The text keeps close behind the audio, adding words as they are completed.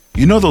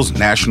You know those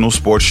national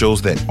sports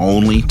shows that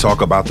only talk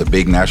about the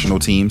big national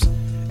teams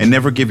and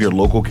never give your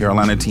local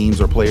Carolina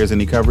teams or players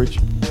any coverage?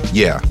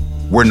 Yeah,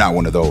 we're not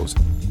one of those.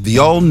 The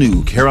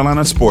all-new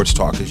Carolina Sports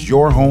Talk is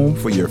your home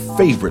for your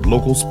favorite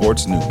local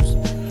sports news.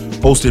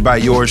 Hosted by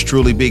yours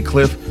truly, Big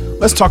Cliff,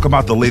 let's talk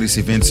about the latest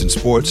events in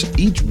sports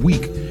each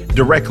week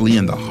directly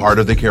in the heart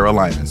of the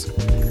Carolinas.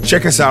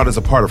 Check us out as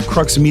a part of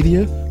Crux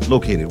Media,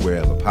 located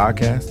wherever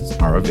podcasts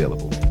are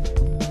available.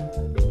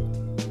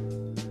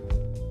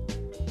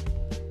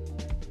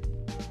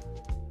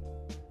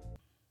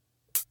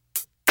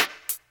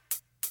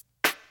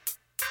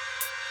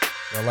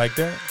 Y'all like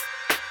that?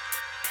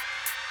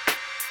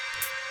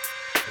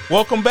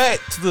 Welcome back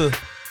to the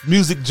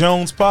Music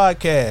Jones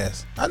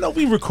podcast. I know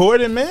we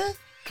recording, man.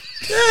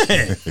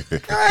 Dang, y'all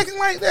acting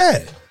like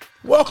that.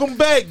 Welcome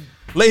back,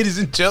 ladies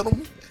and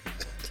gentlemen.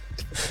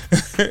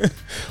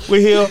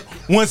 We're here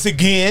once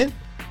again,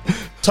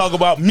 talk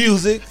about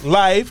music,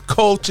 life,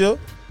 culture.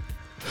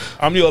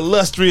 I'm your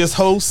illustrious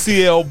host,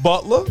 CL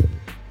Butler.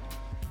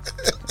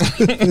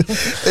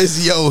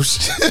 It's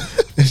Yosh.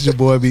 It's your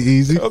boy Be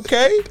Easy.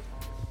 Okay.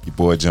 Your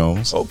boy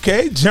Jones.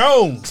 Okay,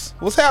 Jones.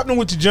 What's happening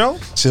with you,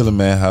 Jones? Chilling,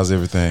 man. How's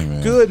everything,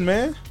 man? Good,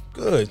 man.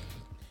 Good.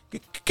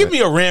 Give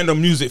me a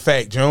random music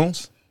fact,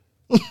 Jones.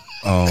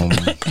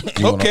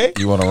 Okay.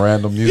 You want a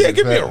random music Yeah,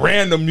 give me fact? a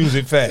random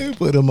music fact. You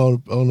put him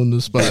on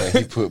the spot. Yeah,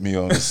 he put me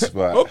on the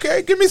spot.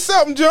 Okay, give me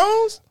something,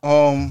 Jones.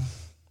 Um,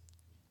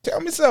 Tell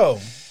me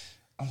something.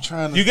 I'm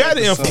trying to. You got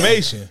think the of something.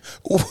 information.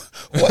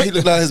 Why he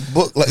looked at his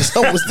book like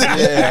something was there?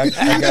 Yeah,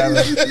 I got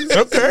it.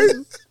 Okay.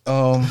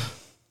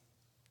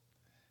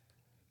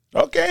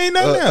 Okay, ain't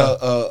nothing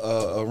else.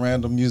 A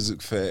random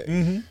music fact.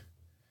 Mm-hmm.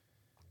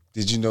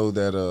 Did you know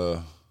that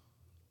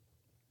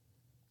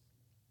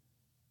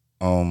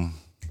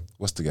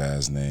what's the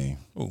guy's name?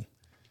 Who?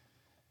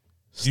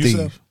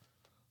 Steve.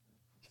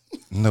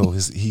 No,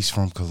 he's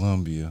from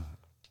Columbia,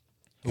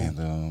 and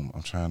I'm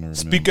trying to remember.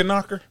 Speaker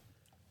knocker?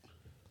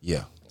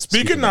 Yeah.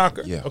 Speaker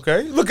knocker. Yeah.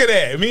 Okay, look at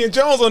that. Me and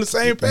Jones on the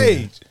same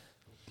page.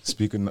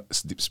 Speaking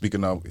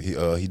of,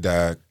 he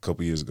died a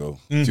couple years ago,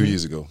 Mm-hmm. 2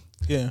 years ago.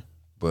 Yeah.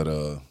 But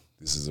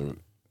this is a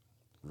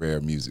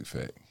rare music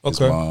fact. His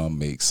Okay. mom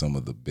makes some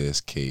of the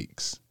best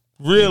cakes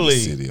Really? in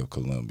the city of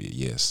Columbia.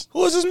 Yes.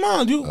 Who is his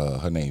mom? You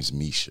Her name's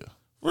Misha.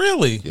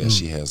 really? Yeah,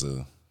 she has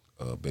a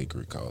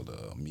bakery called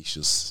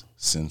Misha's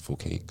Sinful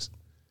Cakes.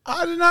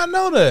 I did not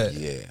know that.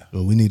 Yeah.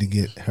 Well, we need to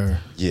get her.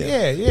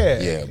 Yeah.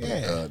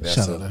 But that's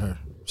Shout out to her.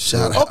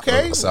 Shout out.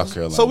 Okay. South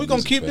Carolina So we're gonna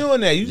music keep fact.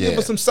 doing that. You give Yeah.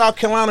 us some South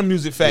Carolina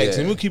music facts,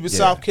 and we'll keep it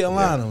South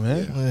Carolina,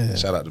 man. Yeah.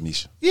 Shout out to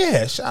Misha.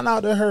 Yeah, shout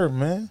out to her,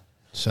 man.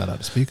 Shout out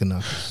to Speaker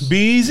Knockers. Be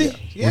easy.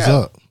 Yeah. What's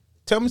up?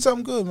 Tell me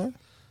something good, man.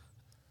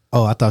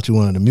 Oh, I thought you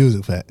wanted a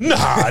music fact.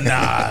 Nah.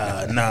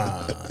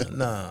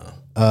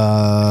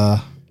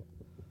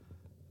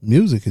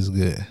 Music is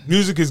good.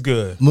 Music is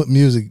good.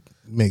 Music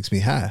makes me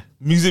high.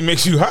 Music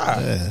makes you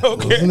high. Yeah.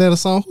 Okay. Wasn't that a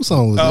song? Whose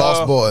song was it?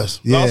 Lost Boys.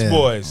 Lost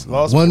Boys.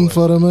 Lost One Boys.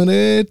 for the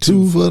money,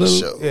 two for the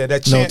show. Yeah,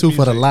 that No, chant two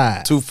for the music.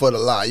 lie. Two for the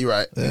lie. You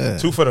right. Yeah.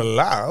 Two for the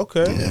lie.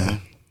 Okay. Yeah.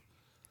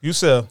 You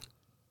sell.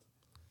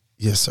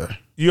 Yes, sir.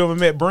 You ever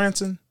met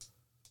Branson?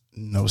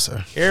 No,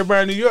 sir.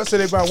 Everybody in New York said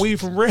they bought weed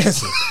from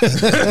Branson.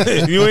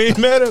 You ain't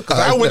met him? Because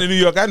I went to New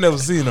York. I never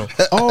seen him.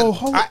 Oh,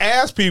 hold I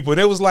asked people.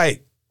 They was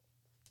like,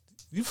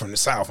 you from the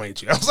South,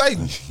 ain't you? I was like,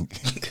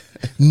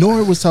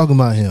 Nord was talking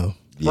about him.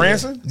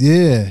 Branson?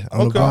 Yeah,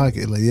 on Okay. the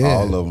podcast. Like, yeah.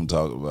 All of them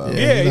talk about it.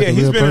 Yeah, he's like a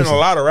he's real been in person. a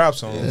lot of rap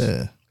songs.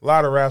 Yeah. A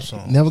lot of rap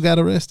songs. Never got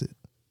arrested.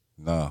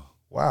 No.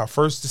 Wow,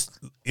 first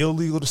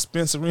illegal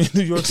dispensary in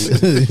New York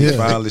City. He Yeah.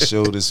 finally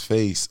showed his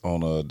face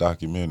on a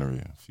documentary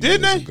a few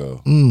Did years they?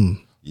 ago.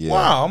 Mm. Yeah.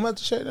 Wow, I'm going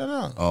to have to check that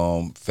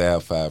out.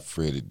 Fab Five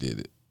Freddy did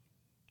it.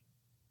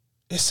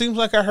 It seems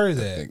like I heard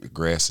I that. think The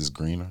Grass is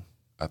Greener,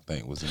 I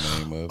think was the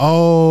name of it.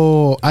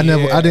 Oh, I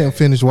didn't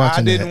finish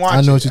watching didn't that. watch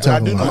I know it. what you're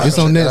talking I do know about. I It's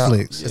on Check it out.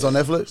 Netflix. It's on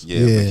Netflix? Yeah,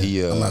 Yeah. but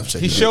he I'm gonna have to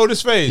check He it out. showed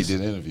his he face.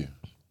 did an interview.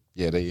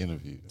 Yeah, they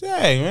interviewed.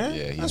 Dang, man.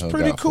 Yeah, he That's hung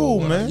pretty out for a cool,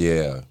 while. man.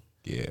 Yeah.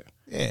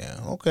 Yeah,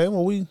 okay.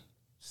 Well, we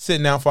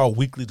sitting down for our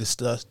weekly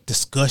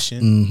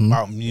discussion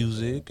about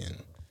music and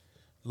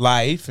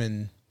life,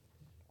 and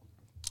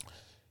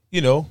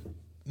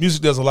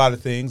music does a lot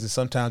of things, and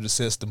sometimes it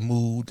sets the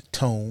mood, the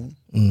tone.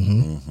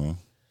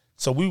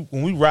 So when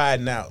we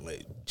riding out,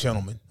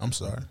 gentlemen, I'm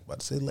sorry, about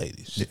to say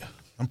ladies. Yeah.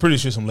 I'm pretty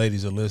sure some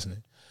ladies are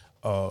listening.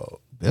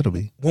 That'll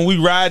be. When we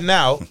riding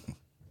out,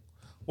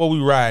 what we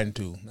riding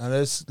to?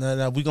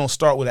 Now we gonna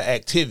start with an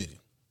activity.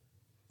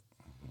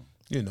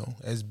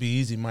 As Be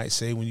Easy might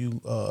say, when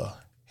you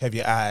have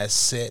your eyes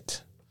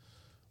set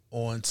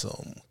on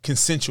some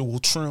consensual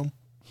trim.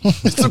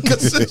 Some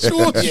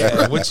consensual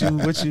Yeah, what you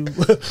listening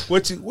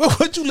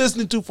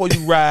to before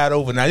you ride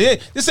over? Now,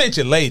 this ain't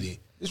your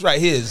lady. This right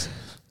here is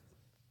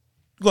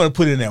you're gonna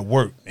put in that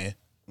work, man.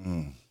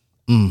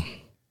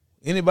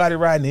 Anybody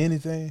riding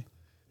anything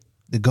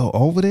To go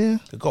over there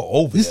to go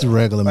over? This there. the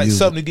regular like music.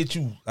 something to get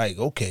you like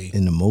okay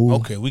in the mood.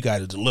 Okay, we got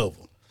to deliver.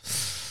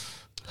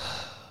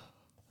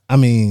 I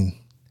mean,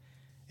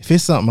 if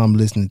it's something I'm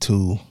listening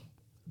to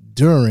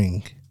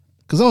during,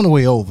 because on the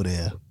way over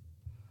there,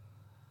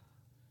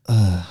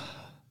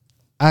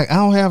 I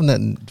don't have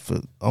nothing for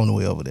on the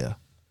way over there.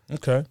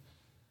 Okay.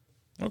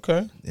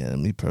 Yeah,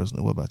 me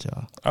personally. What about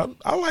y'all?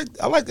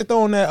 I like to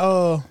throw in that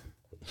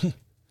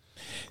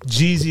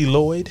Jeezy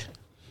Lloyd,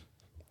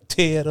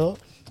 tear it up.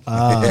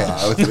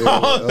 You know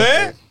what I'm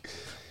saying?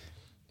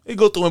 He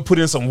go through and put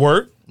in some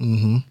work.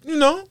 Mm-hmm. You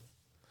know,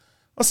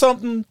 or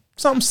something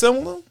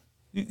similar.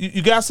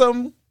 You got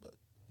something?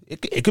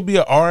 It could be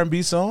an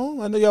R&B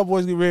song. I know y'all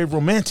boys get very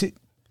romantic.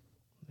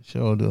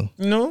 Sure do.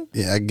 You know?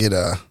 Yeah, I get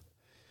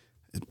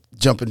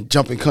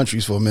jumping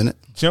countries for a minute.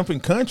 Jumping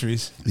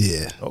countries.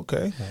 Yeah.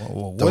 Okay.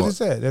 Well, what is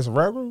that? That's a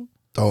rap group?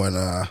 Throwing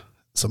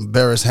some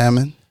Barris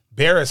Hammond.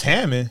 Barris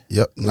Hammond?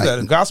 Yep. Is that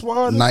a gospel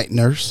artist? Night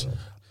Nurse.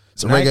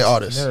 It's a reggae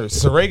artist.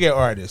 It's a reggae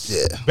artist.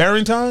 Yeah.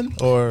 Barrington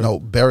or No,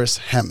 Barris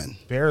Hammond.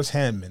 Barris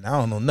Hammond. I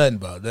don't know nothing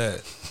about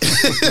that.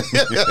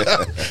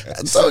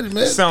 I told you,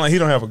 man. Sound like he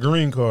don't have a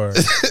green card.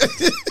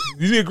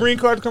 You need a green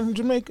card to come from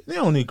Jamaica? They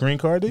don't need a green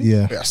card, do you?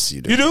 Yeah. Yes,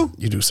 you do. You do?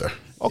 You do, sir.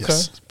 Okay.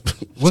 Yes.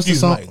 What's the Excuse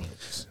song? me.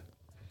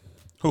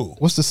 Who?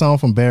 What's the song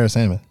from Barris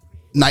Hammond?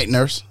 Night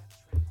Nurse.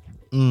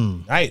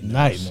 Night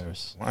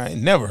Nurse. I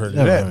ain't never heard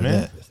Never of that, heard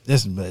man.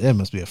 that. That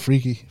must be a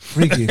freaky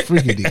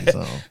deaky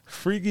song.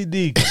 Freaky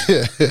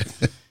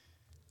deaky.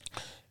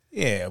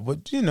 Yeah,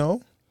 but you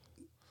know.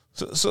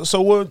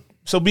 So what?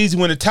 So Beezy,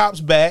 when the top's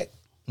back,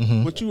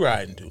 what you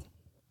riding to?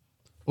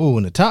 Oh,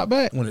 in the top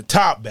back? When the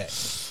top back,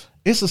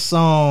 It's a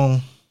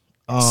song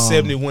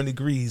 71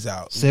 degrees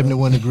out.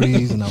 71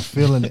 degrees and I'm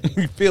feeling it.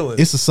 You feel it?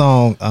 It's a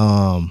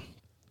song,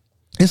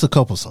 it's a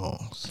couple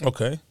songs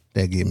Okay.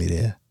 that get me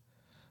there.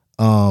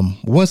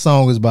 One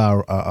song is by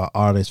an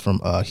artist from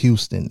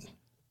Houston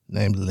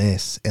named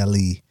Les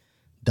L.E.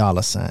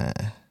 Dollar Sign.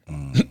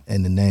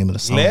 And the name of the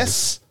song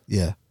Les?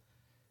 is,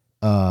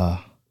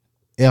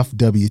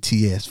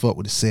 FWTS, fuck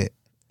with the set.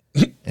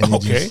 And it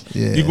Okay. just-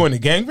 yeah. You going to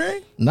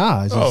gangbang?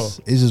 Nah, it's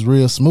just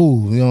real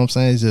smooth. You know what I'm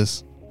saying? It's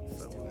just,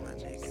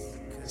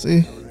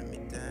 see,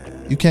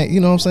 you can't, you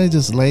know what I'm saying?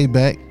 Just laid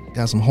back,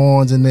 got some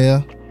horns in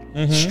there,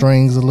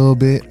 strings a little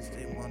bit.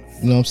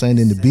 You know what I'm saying?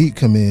 Then the beat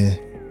come in,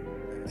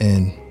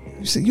 and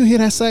you hear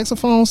that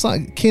saxophone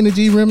sound, Kenny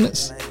G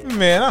remnants?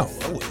 Man, I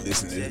wouldn't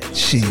listen to that.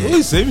 Shit. What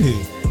you sitting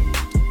here?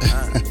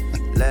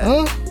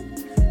 Huh?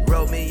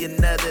 Roll me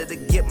another to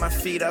get my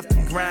feet off the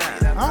ground.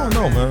 I don't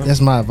know, man.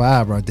 That's my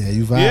vibe right there.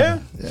 You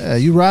vibing. Yeah,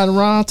 you riding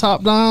around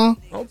top down,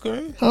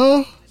 Okay.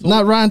 huh?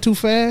 Not riding too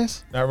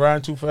fast. Not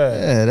riding too fast.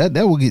 Yeah,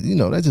 that will get,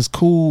 that's just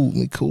cooling,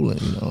 you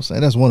know what I'm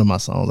saying? That's one of my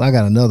songs. I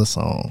got another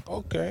song.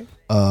 Okay.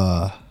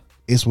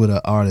 It's with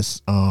an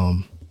artist,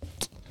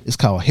 it's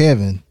called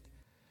Heaven.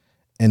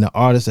 And the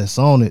artist that's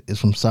on it is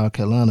from South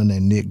Carolina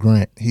named Nick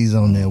Grant. He's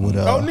on there with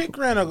Nick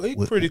Grant, he's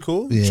with- pretty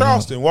cool. yeah.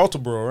 Charleston,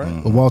 Walterboro,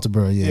 right? Walter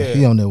Burr, yeah. Yeah.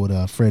 He on there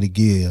with Freddie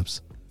Gibbs.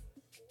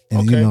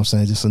 And you Okay. know what I'm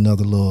saying? Just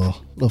another little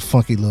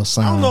funky little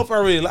sound. I don't know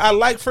if I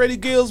like Freddie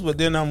Gibbs, but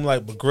then I'm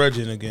like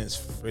begrudging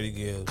against Freddie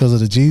Gibbs. Because of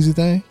the Jeezy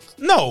thing?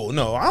 No,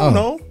 I don't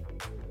know.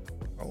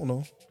 I don't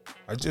know.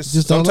 I just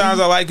don't sometimes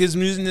like I like his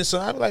music, and so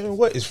I'm like,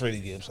 what is Freddie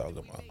Gibbs talking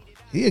about?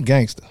 He a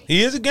gangster.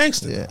 He is a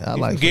gangster. Yeah, I He's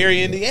like from Gary,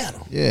 Freddie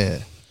Indiana. Yeah.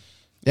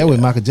 That where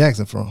Michael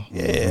Jackson from.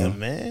 Yeah,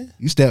 man.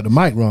 You stabbed the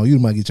mic wrong, you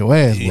might get your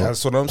ass Yeah, blown.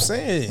 that's what I'm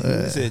saying.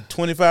 He said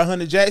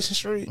 2500 Jackson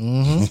Street.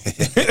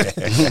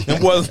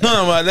 It wasn't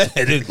nothing about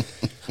that. Dude.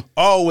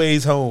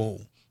 Always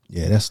home.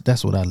 Yeah,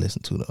 that's what I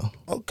listen to though.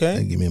 They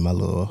Okay. give me my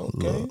little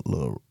Okay.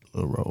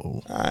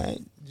 roll. All right.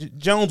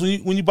 Jones,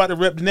 when you about to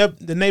rep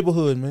the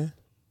neighborhood, man?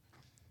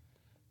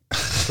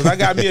 Because I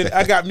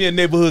got me a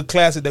neighborhood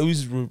classic that we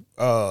used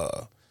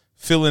to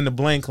fill in the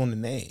blank on the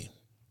name.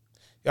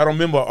 Y'all don't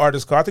remember an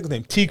artist called, I think his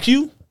name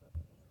TQ?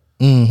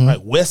 Like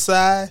West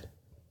Side?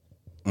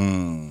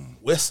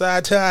 West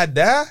Side Till I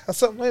Die? Or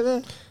something like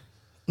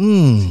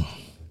that?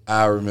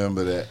 I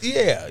remember that.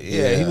 Yeah.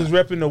 He was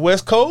repping the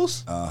West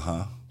Coast.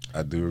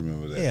 I do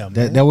remember that. Yeah,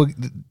 man.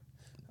 That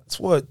That's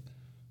what.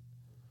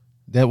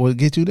 would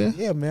get you there?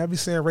 Yeah, man. I be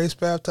saying race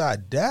path till I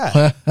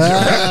die.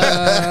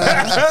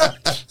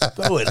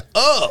 Throw it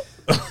up.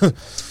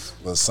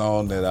 A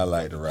song that I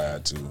like to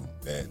ride to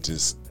that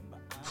just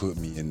put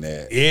me in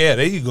that. Yeah,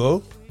 there you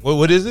go.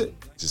 What is it?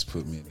 Just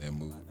put me in that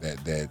mood.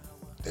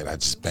 That I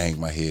just bang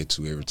my head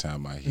to every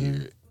time I hear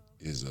it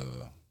is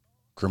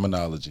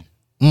Criminology.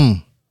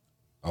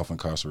 Off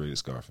Incarcerated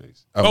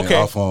Scarface. I mean, Okay.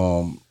 off I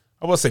was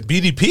about to say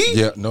BDP.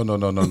 yeah, no.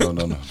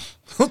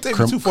 Don't take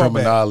me too far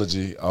back.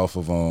 Criminology off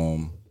of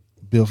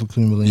Bill for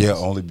Criminal. yeah,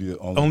 only Bill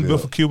Only Bill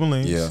for Cuban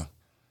Links. Yeah.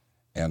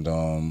 And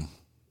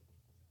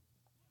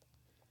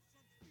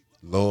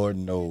Lord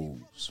Knows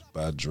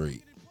by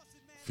Drake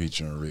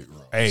featuring Rick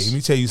Ross. Hey, let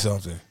me tell you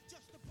something.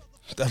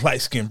 That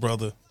light skinned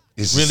brother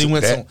It's really just-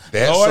 went that- some.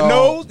 that Lord song-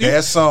 knows.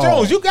 that song-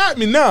 Jones, you got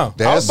me now.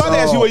 I was about to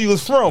ask you where you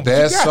was from, but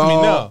you got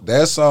me now.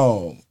 That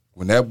song,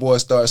 when that boy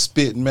started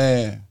spitting,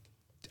 man,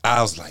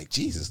 I was like,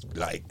 Jesus,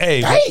 like,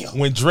 Hey, damn,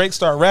 when Drake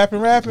start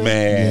rapping,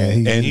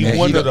 man, Yeah, he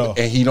won it all.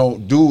 and he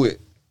don't do it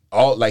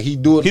all like he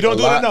do it. He don't a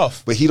do it lot,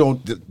 enough. but he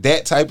don't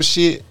that type of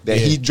shit that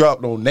he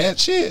dropped on that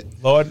shit.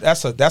 Lord,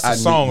 that's a I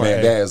song knew, right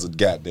man, there. that is a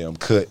goddamn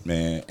cut,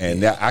 man,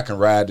 and that I can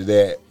ride to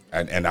that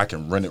and I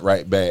can run it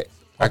right back.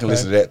 I can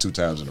listen to that 2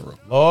 times in a row.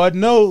 Lord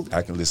knows.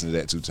 I can listen to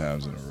that 2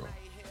 times in a row.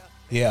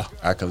 Yeah.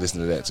 I can listen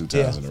to that 2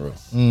 times in a row.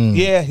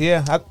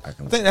 Yeah. I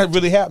think that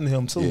really happened to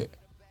him too. Yeah.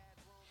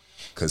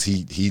 Cause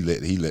he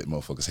let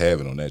motherfuckers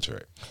have it on that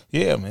track.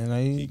 Yeah, man.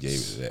 He gave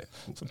it to that.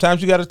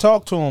 Sometimes you got to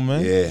talk to him,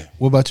 man. Yeah.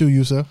 What about you,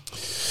 Yusuf?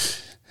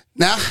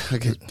 Now I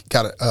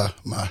got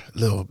my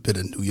little bit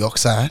of New York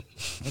side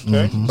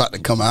about to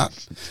come out.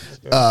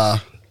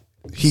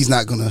 He's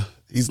not gonna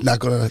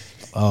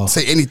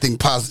say anything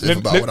positive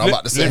about what I'm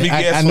about to say. Let me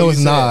guess I know what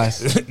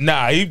it's he said.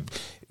 Nah, he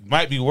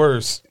might be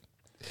worse.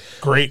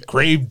 Great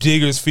Grave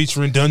Diggers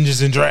featuring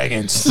Dungeons and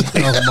Dragons.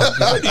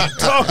 What are you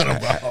talking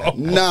about?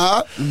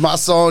 Nah, my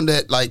song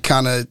that like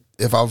kind of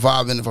if I'm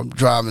vibing, if I'm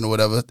driving or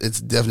whatever, it's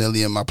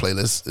definitely in my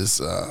playlist. It's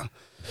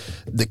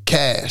The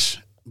Cash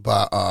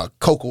by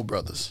Cocoa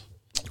Brothers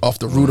off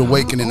the Rude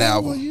Awakening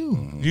album.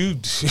 You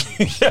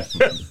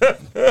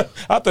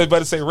I thought you were about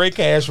to say Ray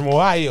Cash from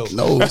Ohio.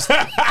 No.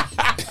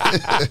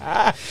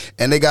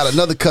 And they got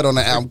another cut on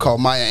the album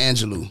called Maya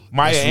Angelou.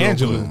 Maya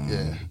That's real Angelou. good.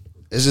 Yeah.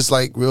 It's just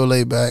like real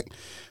laid back.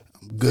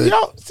 Good.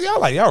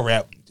 Y'all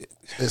rap.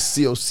 It's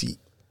COCOA.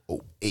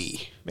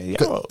 Man,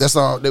 y'all, That's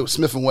all. They were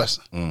Smith and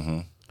Wesson.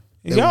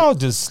 y'all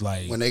just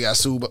like When they got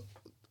sued, but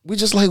we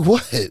just like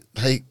what?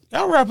 Like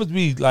y'all rappers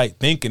be like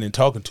thinking and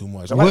talking too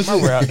much. I like my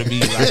rap to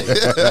be like,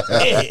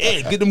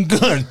 hey, get them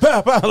guns,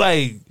 pow, pow,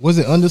 like. Was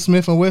it under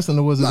Smith and Wesson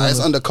or was it? nah, it's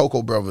under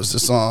Cocoa Brothers.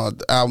 This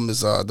the album is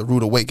The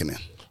Rude Awakening.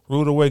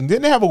 Rude Awakening.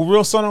 Didn't they have a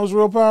real song that was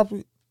real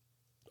popular?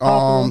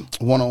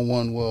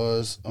 One-on-one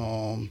was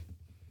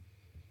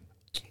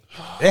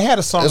They had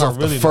a song it's I off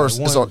really the first.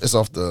 like,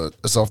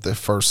 It's off their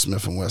first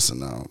Smith and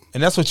Wesson album.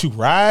 and that's what you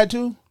ride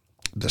to.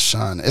 The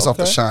Shining. It's off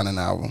the Okay. Shining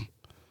album.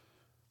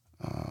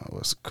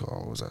 What's it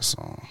called? What was that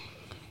song?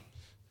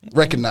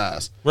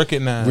 Recognize.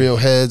 Real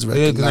heads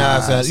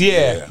recognize.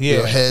 Yeah.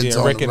 Real heads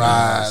on the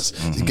recognize.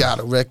 rise. You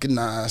gotta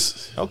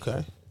recognize.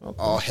 Okay.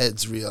 All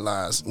heads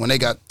realize. When they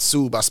got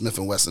sued by Smith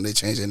and Wesson, they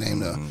changed their name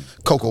to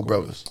Cocoa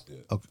Brothers.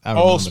 Okay, I Oh,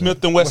 remember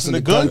Smith and Wesson,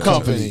 the gun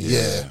company.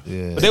 Yeah. that.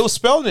 Yeah. But they were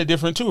spelling it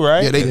different too,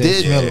 right? Yeah, they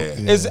did.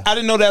 Yeah. I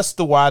didn't know that's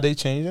the why they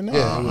changed it.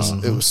 Yeah, it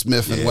was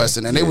Smith and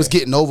Wesson, and they was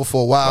getting over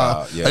for a while.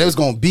 Wow, yeah. They was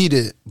gonna beat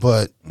it,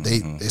 but they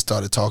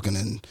started talking,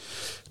 and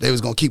they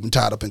was gonna keep them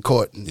tied up in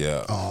court. And,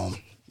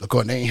 of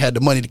course, they ain't had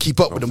the money to keep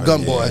up with them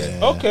gun boys.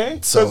 Okay.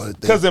 So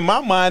Because in my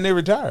mind they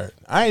retired.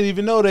 I didn't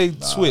even know they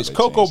switched. they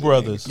Cocoa changed their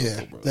Brothers.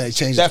 Yeah, they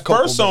changed That it to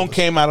Cocoa first song Brothers.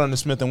 came out on the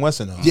Smith and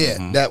Wesson. Yeah,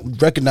 that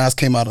Recognize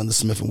came out on the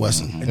Smith and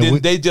Wesson. And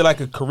then they did like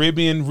a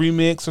Caribbean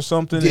remix or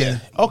something. Yeah.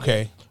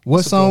 Okay.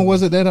 What song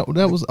was it that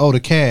was? Oh, The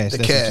Cash. The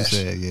That's Cash.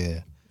 what you said. Yeah.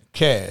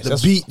 Cash. The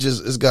beat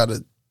it's got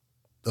a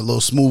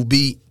little smooth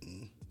beat.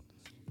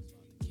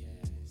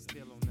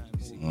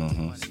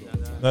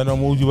 That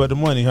don't move you but the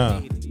money,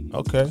 huh?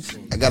 Okay.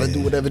 I gotta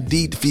do whatever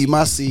deed to feed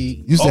my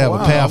seed. Used to have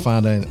wow. a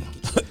Pathfinder in it.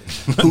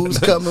 Who's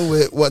coming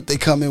with what they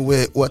coming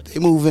with? What they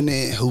moving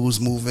in? Who's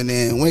moving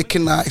in? When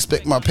can I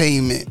expect my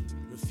payment?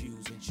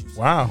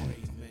 Wow.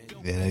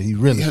 Yeah, he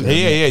really.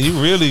 Yeah.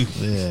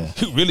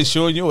 You really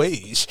showing your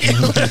age.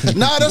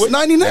 Nah, that's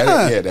 99.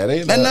 That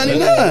ain't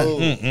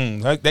That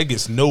 99. That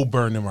gets no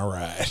burn in my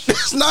ride.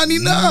 It's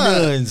 99.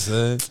 None,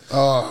 son.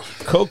 Oh,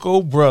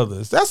 Cocoa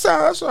Brothers. That's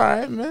all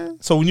right, man.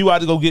 So when you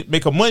out to go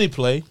make a money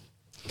play,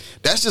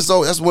 that's just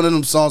so. That's one of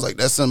them songs like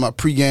that's in my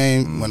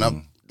pregame when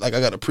I'm like I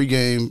got a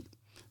pregame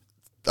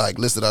like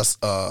listed as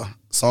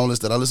song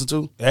list that I listen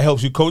to. that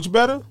helps you coach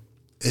better.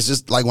 It's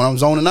just like when I'm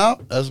zoning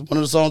out. That's one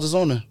of the songs that's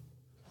on there.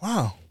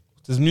 Wow.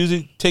 Does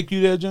music take you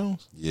there,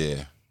 Jones?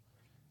 Yeah.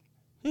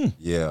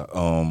 Yeah.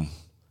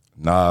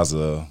 Nas,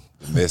 the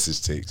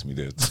message takes me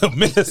there. The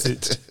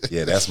message.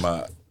 Yeah, that's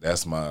my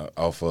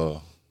off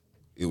of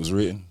It Was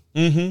Written.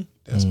 Mm-hmm.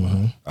 That's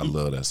my I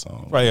love that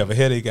song. Probably have a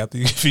headache after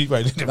your feet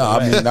right there. No,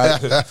 I mean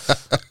not,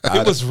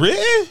 it was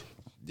written?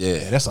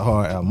 yeah. That's a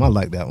hard album. I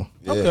like that one.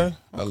 Yeah, Okay.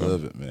 I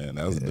love it, man.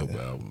 That was a dope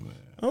album, man.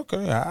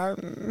 Okay. Yeah,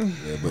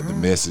 but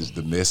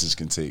the message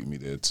can take me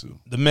there too.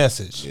 The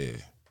message. Yeah.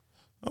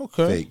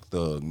 Okay. Fake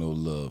thug, no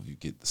love, you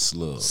get the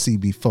slug.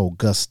 CB4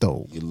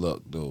 Gusto. Your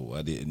luck though,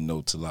 I didn't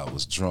know till I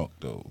was drunk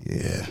though.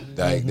 Yeah.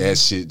 Like that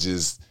shit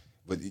just,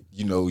 but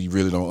you know, you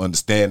really don't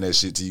understand that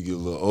shit till you get a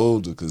little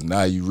older, because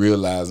now you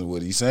realizing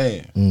what he's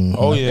saying.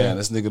 Oh, Like, yeah. damn,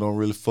 this nigga don't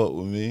really fuck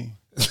with me.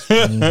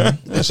 And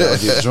y'all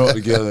get drunk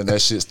together and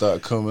that shit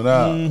start coming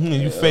out.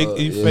 You fake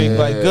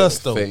like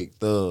Gusto. Fake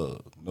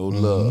thug, no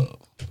love.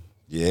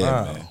 Yeah,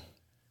 Wow. man.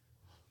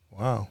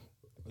 Wow.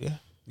 Yeah.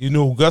 You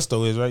know who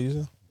Gusto is, right? You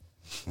said?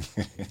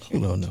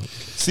 No.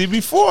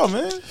 CB4,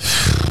 man.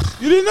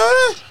 You didn't know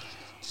that?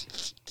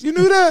 You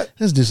knew that?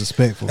 That's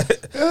disrespectful.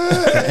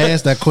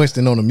 Ask that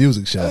question on the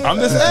music show. I'm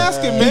just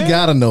asking, man. You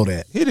gotta know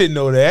that. He didn't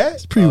know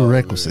that.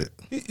 Prerequisite.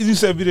 You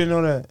said you didn't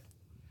know that.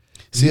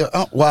 See,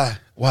 why?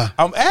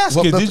 I'm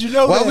asking, did you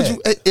know why that? would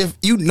you? If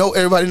you know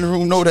everybody in the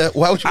room know that,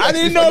 why would you? I ask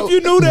didn't me know if you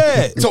knew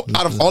that. So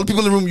out of all the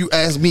people in the room, you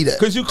asked me that.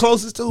 Because you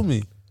closest to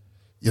me.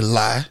 You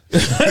lie.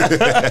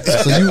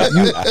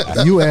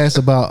 So you asked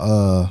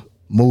about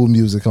mood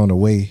music on the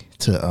way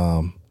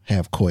to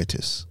have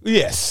coitus.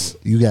 Yes.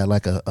 You got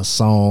like a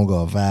song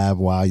or a vibe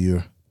while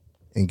you're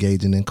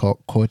engaging in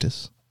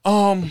coitus?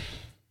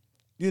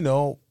 You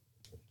know,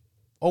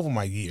 over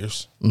my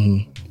years,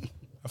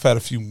 I've had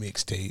a few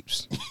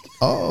mixtapes.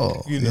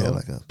 Oh, You know,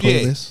 like a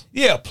playlist.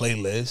 Yeah,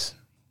 playlist.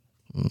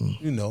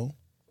 You know,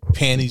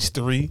 Panties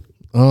 3.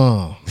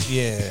 Oh,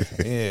 Yeah.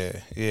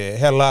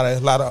 Had a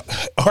lot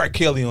of R.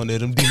 Kelly on there.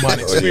 Them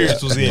demonic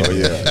spirits was in. Oh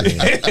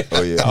yeah.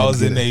 Oh yeah. I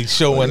was in there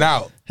showing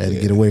out. had to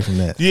get away from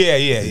that. Yeah.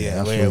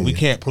 I Man, feel we you.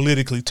 can't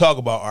politically talk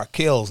about R.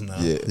 Kells now.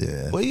 Yeah.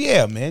 Yeah. But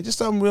yeah, man, just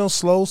something real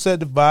slow, set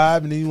the vibe,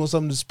 and then you want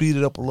something to speed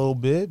it up a little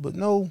bit. But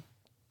no,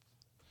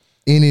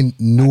 Any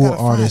newer gotta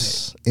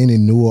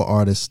find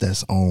artists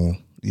that's on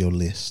your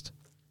list?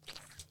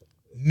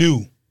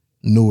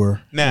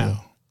 Newer.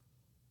 now.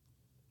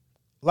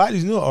 A lot of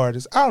these new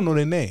artists, I don't know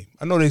their name.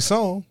 I know their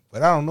song,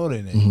 but I don't know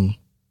their name. Mm-hmm.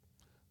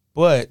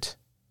 But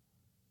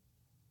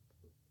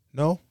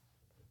no,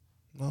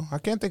 I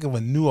can't think of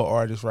a newer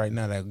artist right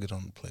now that will get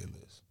on the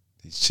playlist.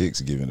 These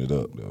chicks giving it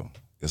up though.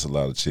 It's a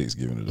lot of chicks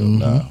giving it up Mm-hmm.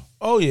 now.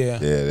 Oh yeah,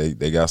 Yeah,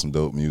 they got some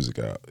dope music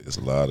out. It's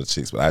a lot of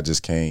chicks, but I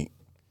just can't.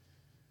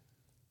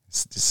 It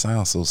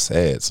sounds so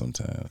sad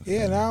sometimes.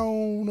 yeah. And I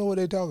don't know what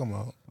they're talking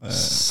about,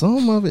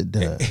 Some of it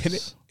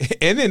does.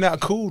 and they're not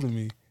cool to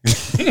me.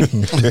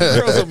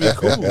 Girls will be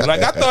cool.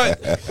 Like I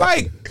thought,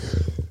 like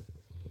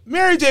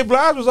Mary J.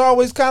 Blige was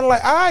always kind of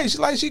like, all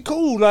right, she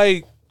cool,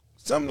 like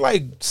something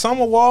like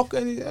Summer Walker.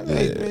 And I'm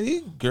like, man,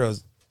 these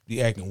girls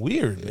be acting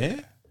weird,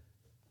 man.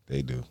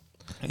 They do.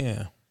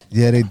 Yeah,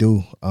 Yeah, they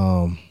do.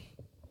 or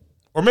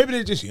maybe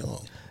they're just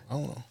young. I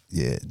don't know.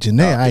 Yeah,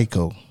 Janae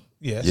Aiko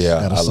Yes. Yeah,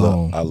 got a I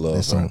song. love that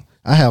her. song.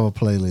 I have a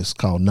playlist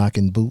called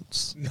 "Knocking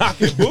Boots"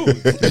 Knocking boots.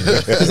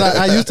 because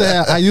I used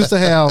to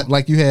have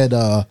like you had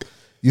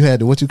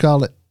the what you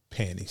call it,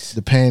 Panties.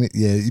 the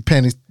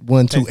panties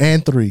 1, 2,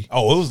 and 3.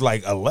 Oh, it was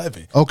like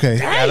 11. Okay,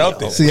 Got up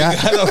there. See, I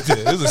got up there.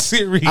 It was a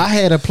series. I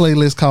had a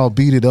playlist called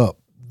 "Beat It Up."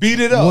 Beat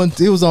it up.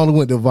 It was only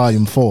went to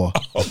volume 4.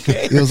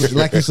 Okay. It was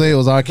like you say, it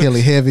was R.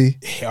 Kelly heavy.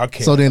 Yeah,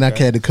 okay, So then I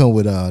okay. had to come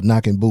with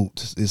 "Knocking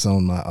Boots." It's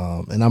on my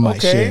and I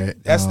might share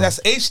it. That's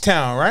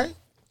H-Town, right?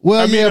 well,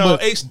 I mean, yeah,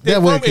 but H- that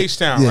they're way from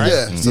H-Town, right?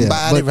 Yeah,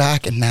 somebody but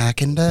rocking,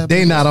 knocking the.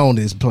 they not on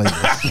this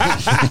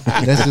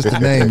playlist. That's just the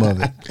name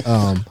of it.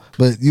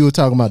 But you were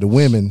talking about the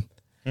women,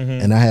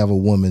 and I have a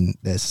woman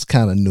that's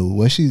kind of new.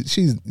 Well,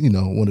 she's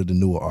one of the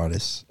newer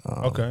artists.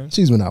 Okay.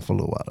 She's been out for a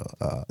little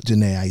while.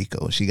 Janae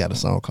Aiko. She got a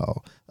song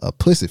called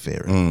 "Pussy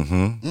Fairy."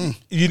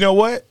 You know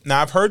what?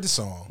 Now I've heard the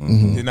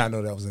song. Did not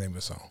know that was the name of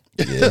the song.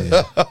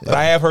 Yeah. But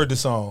I have heard the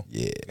song.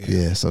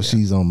 Yeah, so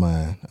she's on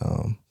mine.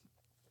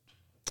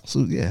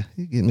 So yeah,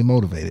 you getting me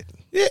motivated.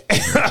 Yeah.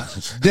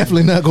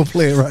 Definitely not gonna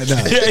play it right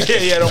now.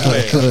 yeah. Don't play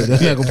it.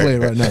 That's not gonna play it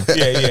right now.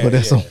 Yeah, But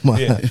that's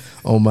yeah,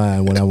 on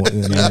mine when I'm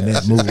in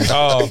that movie.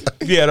 Oh,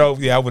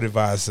 yeah, I would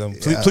advise them.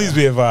 Please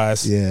be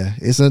advised. Yeah,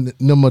 it's a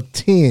number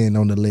 10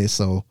 on the list.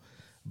 So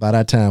by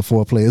that time,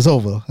 4play is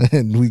over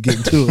and we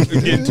get to it.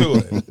 Get into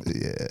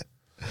it.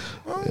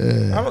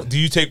 Yeah. Do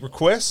you take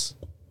requests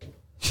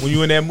when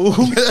you in that mood?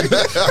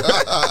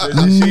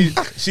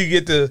 she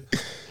get the,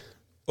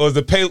 or is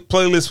the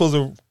playlist supposed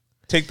to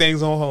take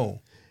things on home?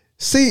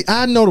 See,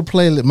 I know the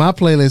playlist. My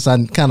playlist,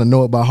 I kind of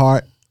know it by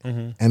heart,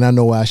 and I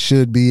know where I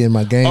should be in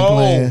my game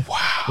plan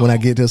when I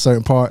get to a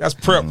certain part. That's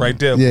prep right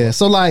there. Yeah.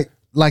 So like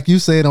you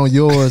said on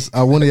yours,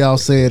 one of y'all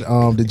said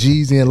the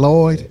Jeezy and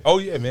Lloyd. Oh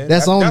yeah, man.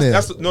 That's on there.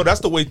 That's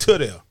the way to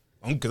there.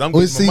 Because I'm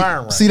Well, getting my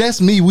mind right. see,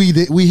 that's me. We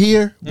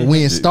here, but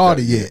we ain't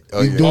started yet. Oh,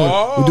 We're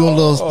yeah. doing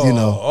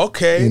little,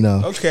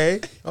 Okay.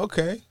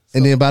 Okay.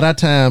 And then by that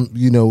time,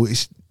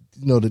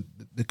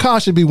 the car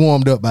should be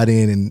warmed up by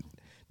then, and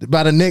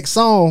by the next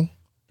song,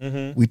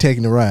 we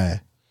taking the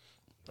ride.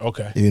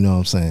 Okay. You know what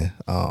I'm saying?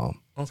 Time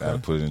to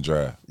put it in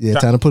drive. Yeah,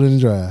 time to put it in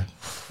drive.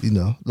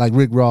 Like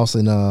Rick Ross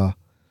and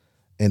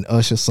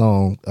Usher's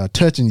song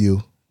 "Touching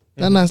You."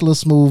 That nice little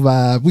smooth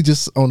vibe. We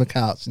just on the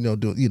couch,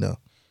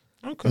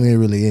 Okay. we ain't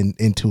really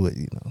into it.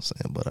 You know what I'm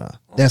saying? But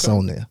that's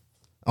on there.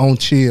 On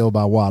Chill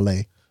by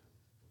Wale.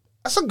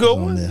 That's a good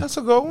one. there. That's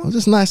a good one.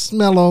 Just nice,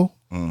 mellow.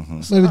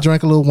 Maybe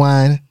drink a little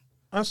wine.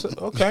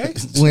 Okay.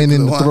 Win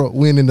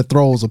in the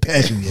throes of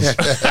passion. You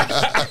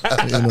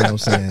know what I'm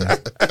saying?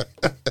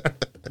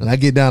 When I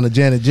get down to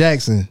Janet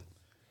Jackson.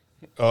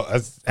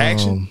 That's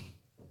action.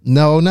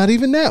 No, not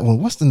even that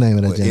one. What's the name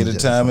of that Janet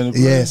Anytime Jackson? in the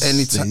place. Yes.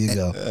 Anytime. There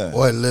you go.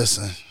 Boy,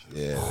 listen.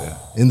 Yeah.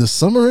 In the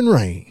summer and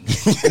rain.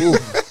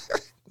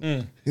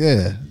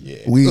 Yeah.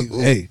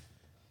 Hey.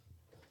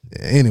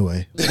 Yeah,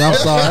 anyway, I'm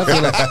sorry. I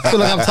feel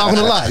like I'm talking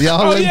a lot,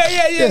 y'all. Oh,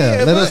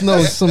 yeah. Let us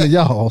know some of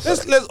y'all.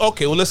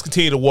 Let's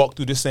continue to walk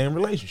through the same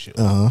relationship.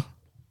 Now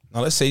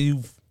let's say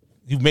you've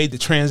made the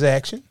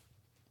transaction.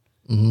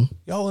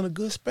 Y'all in a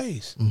good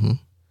space.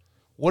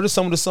 What are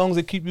some of the songs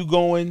that keep you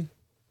going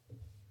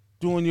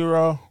during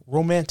your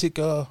romantic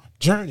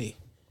journey?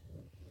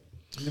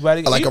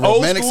 Anybody Like a old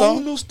romantic school,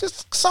 song? new-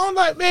 Just song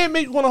like, man,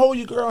 make you want to hold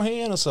your girl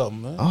hand or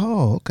something, man.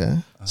 Oh, okay.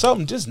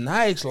 Something just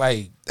nice,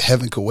 like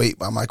Heaven Could Wait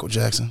by Michael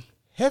Jackson.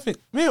 Heaven,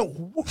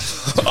 man.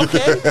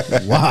 Okay.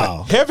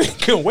 Wow. Heaven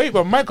Can Wait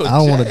by Michael I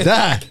don't want to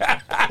Jackson.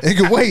 die. It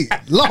can wait.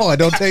 Lord,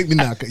 don't take me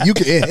now. You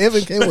can.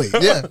 Heaven can't wait.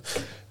 Yeah.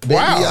 Baby,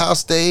 Wow. I'll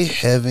stay.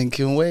 Heaven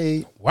can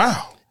wait.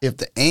 Wow. If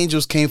the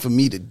angels came for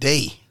me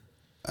today,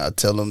 I'll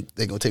tell them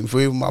they're gonna take me for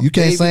my You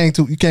can't baby. sing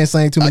too. You can't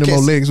sing too many can't more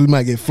sing. lyrics. We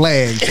might get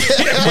flagged.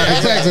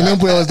 Michael Jackson, them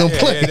boys don't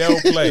play. Yeah, they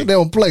don't play. They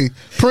don't play.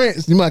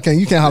 Prince, you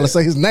can't holler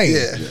say his name.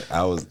 Yeah.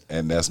 I was,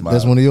 and that's my.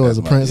 That's one of yours,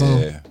 that's a Prince song?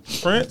 Yeah,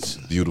 Prince.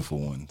 Beautiful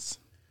Ones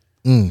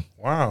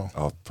Wow.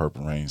 off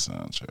Purple Rain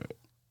soundtrack.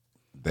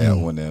 That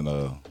one and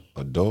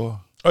Adore.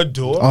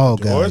 Adore. Oh, Adore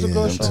God, is a yeah,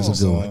 good that's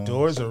song. a good one.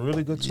 Adore is a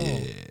really good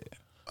song.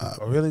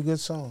 A really good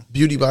song.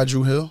 Beauty by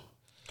Drew Hill.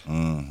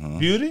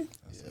 Beauty.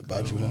 Yeah,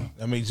 by Drew Hill.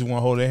 That makes you want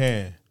to hold their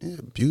hand. Yeah,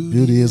 beauty.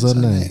 Beauty is her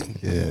name.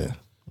 Yeah.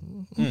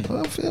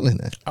 I'm feeling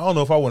that. I don't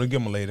know if I want to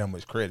give my lady that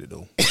much credit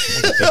though.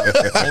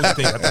 I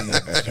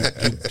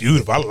think you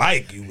beautiful. I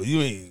like you, but you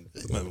ain't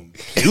beautiful.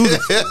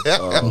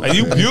 Like,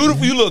 you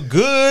beautiful. You look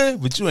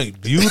good, but you ain't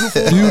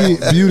beautiful.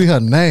 Beauty, her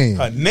name.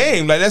 Her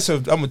name, like that's.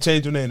 I'm gonna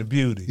change your name to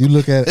Beauty. You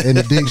look at it in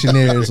the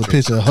dictionary, it's a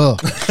picture of her.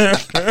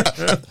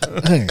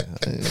 Dang,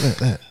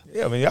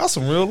 Yeah, I mean y'all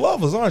some real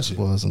lovers, aren't you?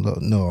 boys and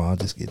love. No, I'm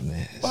just getting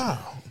that. Wow.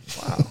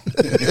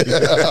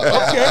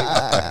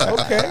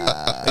 Okay.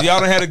 And y'all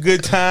done had a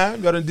good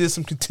time. Y'all done did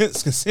some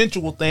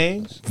consensual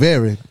things.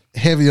 Very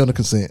heavy on the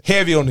consent.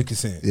 Heavy on the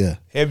consent. Yeah.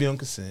 Heavy on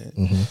consent.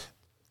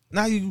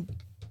 Now you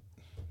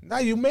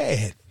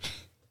mad.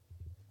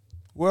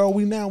 Where are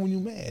we now when you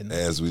mad? Now?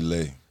 As we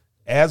lay.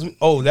 As we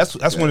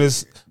that's when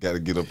it's Got to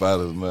get up out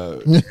of the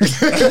mud.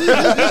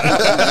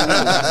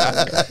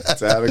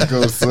 Time to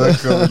go, sun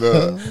coming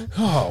up.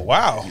 oh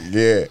wow.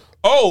 Yeah.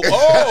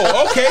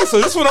 Oh, okay.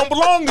 So this one don't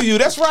belong to you.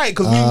 That's right.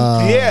 Cause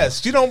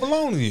yes, she don't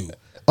belong to you.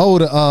 Oh,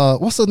 the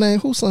what's her name?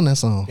 Who sung that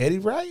song? Betty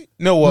Wright?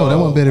 No, No, that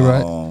wasn't Betty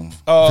Wright.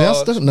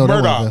 Vesta? No, that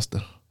Murdoch. wasn't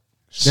Vesta.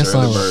 Shirley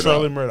song- Murdoch.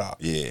 Shirley Murdoch.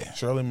 Yeah.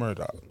 Shirley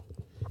Murdoch.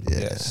 Yeah.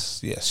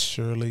 Yes,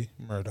 Shirley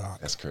Murdoch.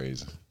 That's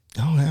crazy.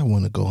 I don't have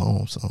one to go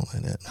home song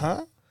like that.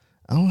 Huh?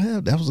 I don't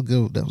have. That was a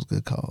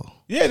good call.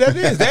 Yeah,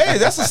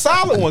 that's a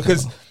solid one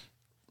because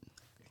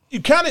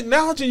you kind of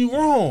acknowledging you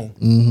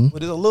wrong, but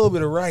there's a little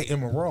bit of right in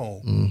my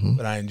wrong.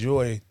 But I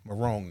enjoy my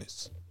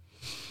wrongness.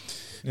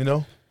 You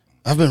know,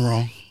 I've been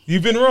wrong.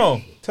 you've been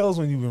wrong. Tell us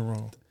when you've been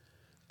wrong.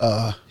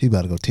 He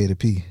about to go Teddy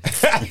P.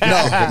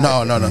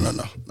 No. I'm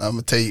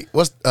gonna tell you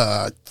what's.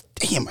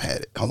 Damn, I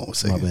had it. Hold on a My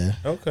second. bad.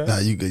 Okay, Nah,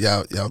 you good?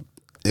 Y'all.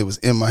 It was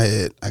in my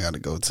head. I got to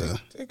go to.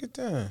 take your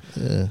time.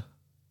 Yeah.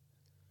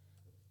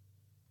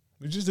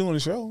 We're just doing a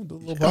show, do a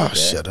little podcast. Oh,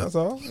 shut up. That's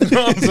all. You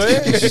know what I'm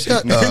saying?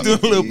 Shut up. Doing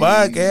a little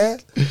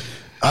podcast.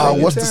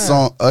 What's the time.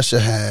 song Usher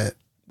had?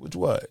 Which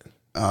what?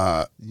 don't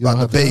About the have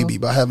the baby,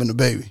 about having the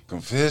baby.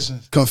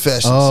 Confessions.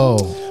 Confessions.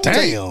 Oh,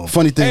 damn.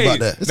 Funny thing Hey,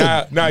 about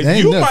that. now There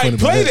ain't you nothing might funny about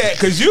play that. that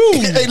because you,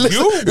 Hey, listen.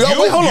 you,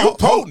 Wait, hold on. you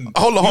potent.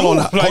 Hold on.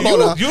 Like,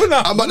 Hold on now. you're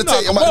not. I'm about to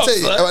you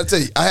knock tell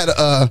you. I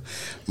had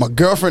my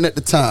girlfriend at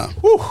the time.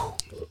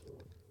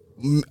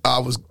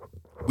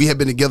 We had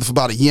been together for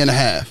about a year and a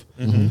half,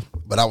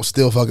 but I was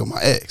still fucking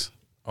my ex.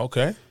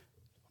 Okay,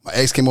 My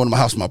ex came over to my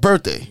house for my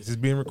birthday. this is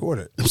being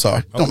recorded. I'm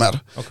sorry. Don't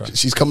matter. Okay.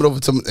 She's coming over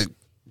to me.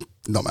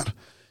 Don't matter.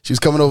 She was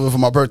coming over for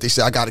my birthday. She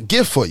said, I got a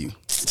gift for you. I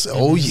said,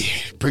 oh, yeah.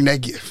 Bring that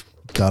gift.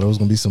 Thought it was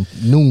gonna be some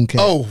noon cat.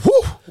 Oh,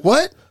 whew,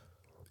 what?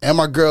 And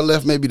my girl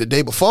left maybe the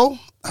day before.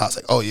 I was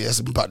like, oh, yeah, it's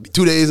about to be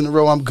 2 days in a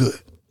row. I'm good.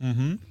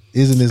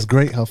 Isn't this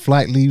great? Her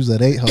flight leaves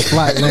at 8. Her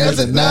flight lands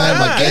at 9.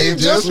 My game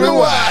just rewind.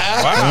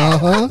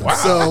 Wow. Wow.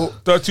 So,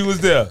 Thought you was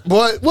there.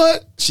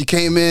 what? She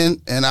came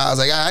in, and I was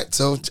like, all right.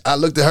 So I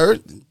looked at her.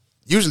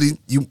 Usually,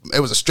 it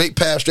was a straight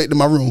path straight to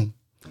my room.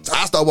 So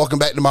I start walking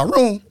back to my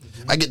room.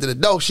 I get to the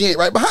door. She ain't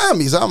right behind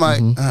me. So I'm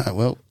like, all right,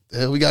 well, the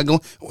hell we got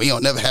going? We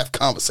don't never have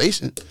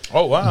conversation.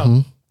 Oh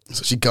wow.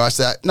 So she goes, I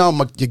said, no,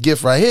 your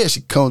gift right here. She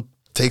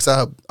takes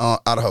out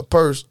of her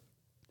purse,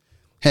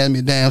 hand me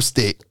a damn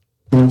stick.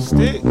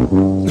 Stick.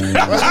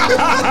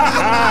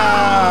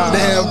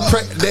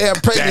 Damn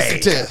pregnancy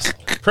test.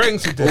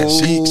 Pregnancy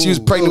test. She was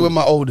pregnant with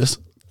my oldest.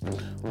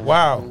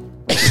 Wow.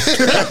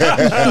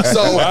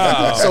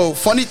 So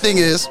funny thing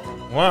is,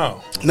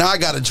 Wow. now I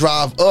got to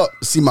drive up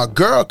to see my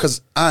girl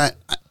because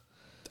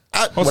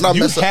when I You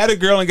mess up, had a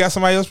girl and got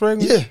somebody else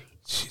pregnant? yeah.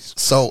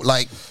 So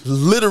like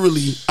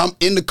literally, I'm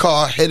in the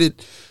car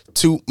headed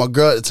to my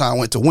girl at the time.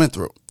 Went to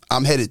Winthrop.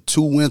 I'm headed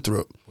to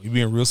Winthrop. You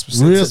being real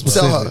specific. Real to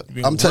tell her.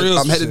 specific.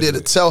 I'm headed there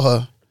to tell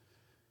her,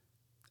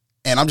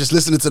 and I'm just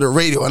listening to the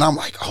radio, and I'm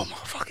like, oh my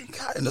fucking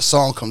god! And the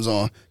song comes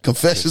on,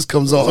 Confessions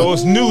comes on. So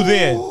it's new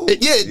then.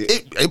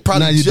 It probably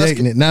Now you just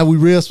dating it. Now we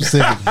real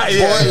specific. Boy,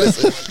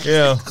 listen.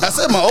 Yeah. I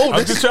said my I'm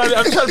oldest. just trying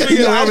to figure You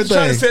know out. I was trying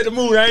to everything. set the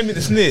mood. I ain't meant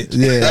to snitch.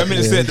 Yeah, I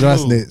meant to set dry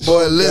the mood. snitch.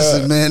 Boy,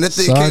 listen, man, that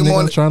thing Sorry, came nigga,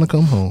 on, I'm trying to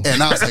come home.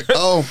 and I was like,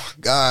 oh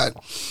my god!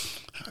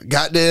 I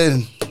got there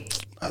and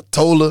I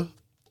told her.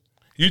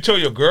 You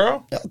told your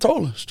girl? I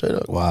told her straight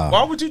up. Wow.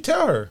 Why would you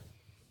tell her?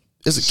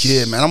 It's a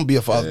kid, man. I'm gonna be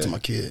a father to my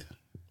kid.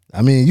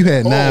 I mean, you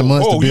had 9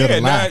 months to you build a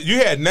had life. you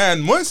had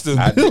 9 months to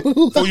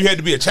before you had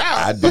to be a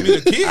child. I mean,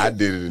 a kid. I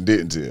did it and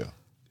didn't tell.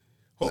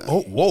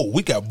 Oh, whoa,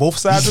 we got both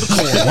sides of the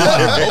coin.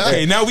 Wow.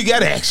 Okay, now we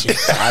got action.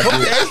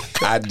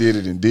 I did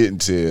it and didn't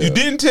tell. You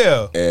didn't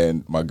tell.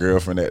 And my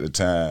girlfriend at the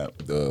time,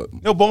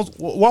 No, Bones,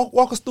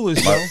 walk us through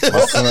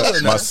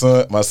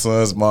it, my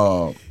son's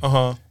mom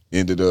Uh-huh.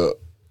 ended up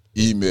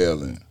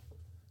emailing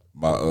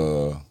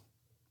my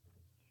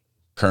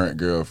current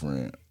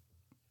girlfriend.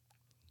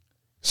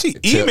 She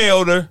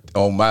emailed her.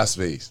 On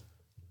MySpace.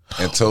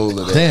 And told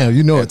her that. Damn,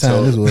 you know what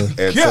time this was.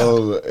 And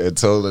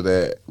told her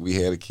that we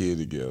had a kid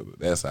together.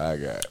 That's how I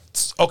got.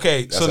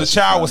 Okay, so the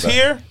child was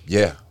here?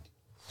 Yeah.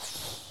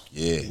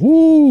 Yeah.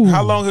 Ooh.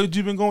 How long had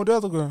you been going with the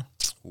other girl?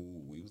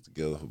 Ooh, we was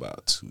together for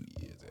about 2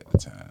 years at the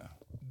time.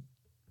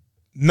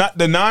 Not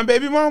the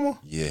non-baby mama?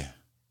 Yeah.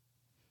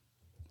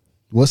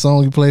 What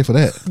song you play for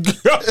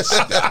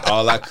that?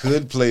 All I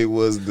could play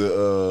was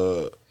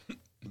the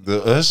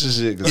Usher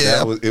shit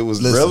because it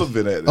was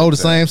relevant at the time. The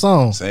same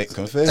song. Same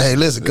confession. Hey,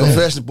 listen,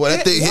 confession, boy.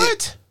 That thing hit.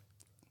 What?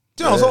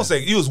 Jones, don't say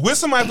you was with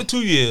somebody for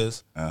 2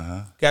 years.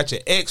 Got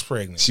your ex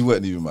pregnant. She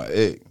wasn't even my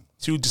ex.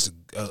 She was just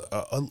a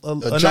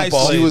jump nice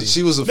off. lady.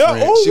 She was a No,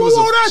 friend. oh, She was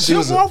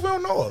a jump off. We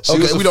don't know her. She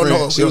was a we don't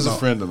friend. know. She We was don't a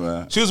friend of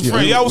mine. She was a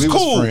friend. Y'all was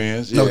cool. Was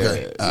friends. Yeah,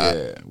 Okay.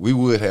 yeah. We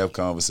would have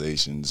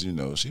conversations. You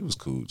know, she was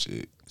cool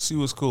chick. She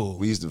was cool.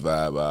 We used to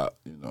vibe out.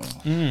 You know,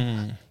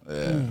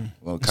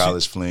 on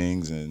college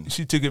flings and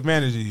She took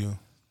advantage of you.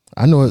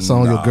 I know what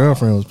song your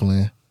girlfriend was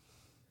playing.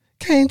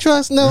 Can't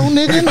trust no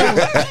nigga, no.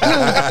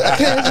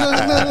 Can't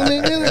trust no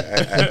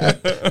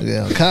nigga. No.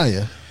 Yeah,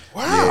 Kanye.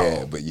 Wow.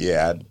 yeah, but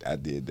yeah, I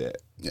did that.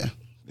 Yeah.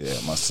 Yeah,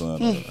 my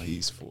son,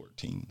 he's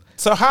 14.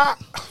 So how?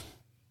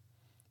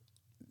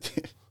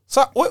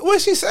 So what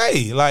she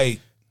say? Like,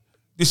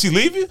 did she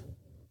leave you?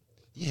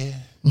 Yeah,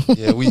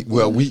 yeah. We You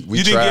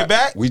didn't tried, get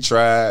back? We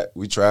tried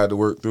to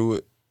work through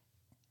it,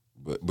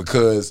 but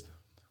because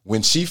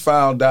when she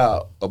found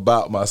out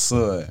about my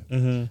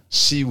son,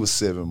 she was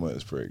 7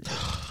 months pregnant.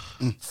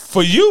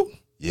 For you?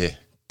 Yeah.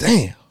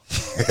 Damn.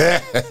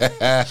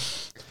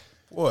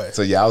 What?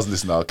 So yeah, I was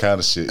listening to all kind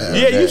of shit.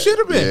 Yeah, you should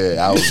have been.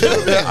 Yeah,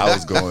 I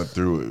was going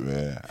through it,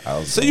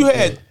 man. So you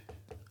had?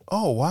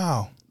 Oh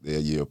wow. They're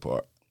a year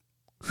apart.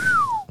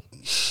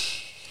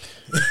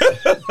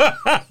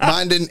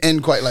 Mine didn't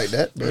end quite like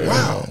that. But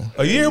Wow.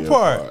 A year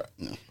apart.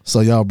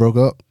 So y'all broke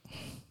up?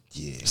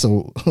 Yeah.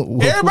 So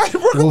Everybody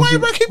broke up. Why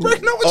everybody keep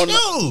breaking up with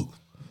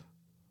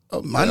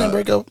you? mine didn't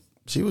break up.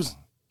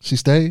 She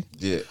stayed?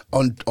 Yeah.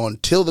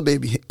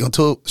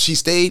 Until she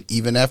stayed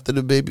even after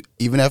the baby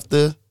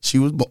the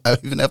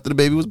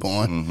baby was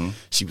born.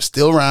 She was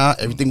still around.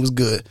 Everything was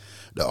good.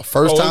 The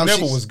first time it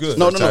never was good.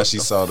 No, First no, no. time she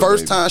saw the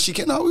first baby. time she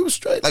came. No, we was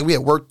straight. Like we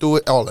had worked through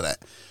it. All of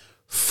that.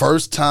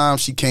 First time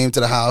she came to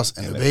the house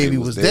and the baby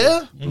was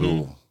there.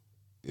 Blew.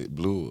 It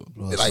blew.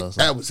 Like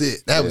that was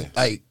it. That was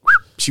like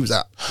she was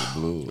out. It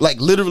blew. Like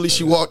literally,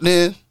 she walked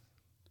in,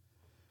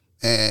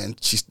 and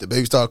the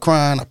baby started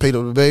crying. I paid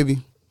over the baby.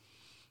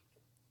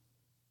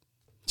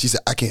 She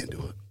said, "I can't do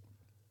it."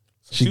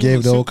 She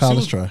gave the old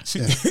college try. She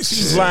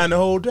was lying the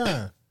whole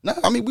time. No,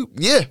 I mean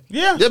yeah,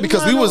 she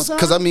because lying all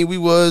the time. we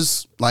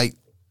was like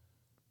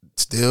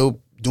still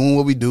doing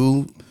what we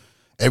do.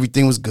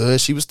 Everything was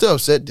good. She was still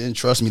upset, didn't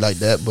trust me like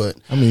that, but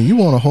I mean, you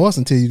want a horse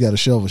until you got to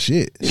shovel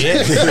shit.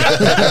 Yeah.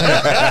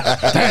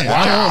 Damn,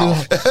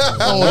 I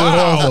don't want a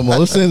horse no more.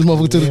 Let's send this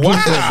motherfucker to the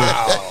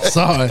police.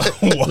 Sorry.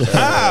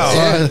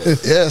 Wow.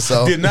 yeah,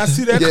 so Did not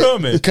see that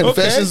coming.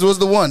 Confessions was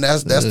the one.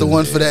 That's the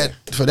one for that.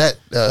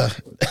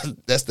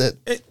 That's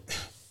that.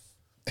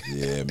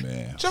 Yeah,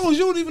 man. Jones,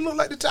 you don't even look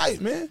like the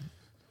type, man.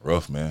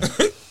 Rough, man.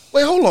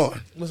 Wait, hold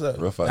on. What's up?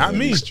 Rough out Not there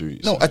me. in the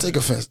streets. No, I take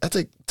offense. I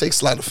take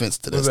slight offense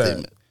to that What's that?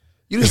 statement.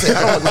 You didn't say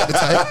I don't look like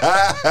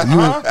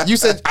the type. You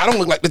said I don't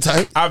look like the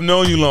type. I've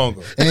known you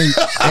longer. And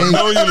I've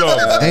known you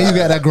longer. you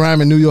got that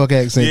grimy New York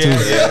accent, Yeah,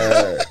 too.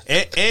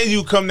 yeah. And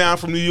you come down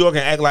from New York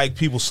and act like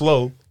people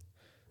slow.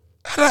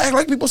 How do I act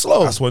like people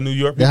slow? That's what New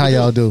York That's people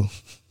how y'all do.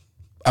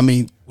 I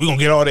mean, We gonna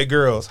get all their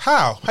girls.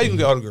 How? How you gonna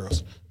get all the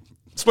girls?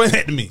 Explain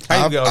that to me. How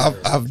you gonna get all the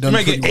girls? I've done You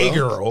might get pretty a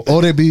girl.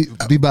 Or they be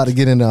about to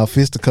get in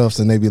fisticuffs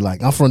and they be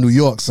like, I'm from New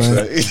York, son.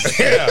 Yeah.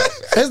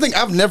 that's the thing.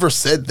 I've never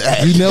said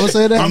that. You never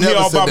said that? I'm here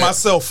never all said by that.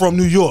 myself from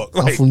New York.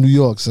 I'm Like, from New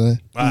York, son.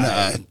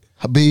 Nah,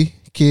 B,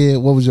 kid,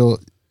 what was your,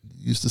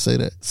 used to say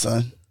that?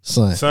 son.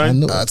 Son. Son? I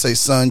know. I'd say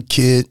son,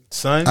 kid.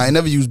 Son? I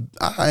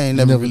ain't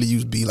never really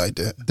used B like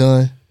that.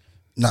 Done.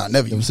 Nah, I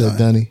never Never used said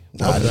done. Dunny.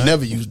 Nah, I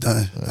never used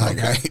done.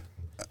 Okay.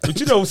 But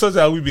you know,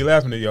 sometimes we be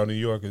laughing at y'all New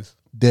Yorkers.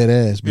 Dead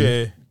ass, B.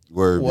 Yeah.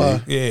 Word, Why?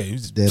 B. Yeah. You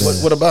just, Dead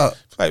ass. What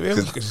about? like, man,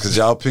 Because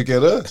y'all pick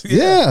at us.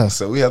 Yeah.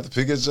 So we have to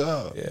pick at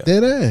y'all. Yeah.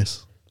 Dead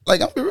ass.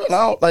 Like, I'm be real.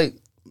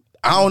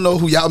 I don't know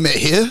who y'all met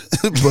here,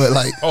 but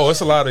like oh,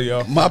 it's a lot of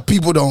y'all. my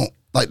people don't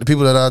like the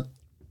people that I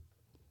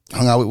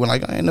hung out with. When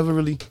like I ain't never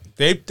really.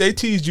 They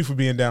teased you for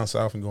being down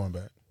south and going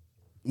back.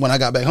 When I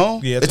got back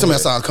home, Yeah. they told me I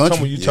sound country.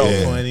 When you talk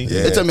Yeah. funny.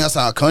 Yeah. They tell me I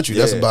sound country.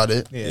 That's Yeah. about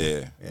it.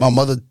 Yeah. My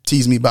mother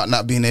teased me about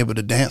not being able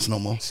to dance no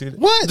more. See that?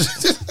 What?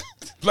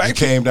 You Like,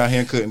 came down here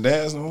and couldn't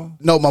dance no more?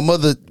 No, my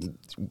mother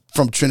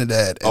from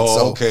Trinidad, and Oh,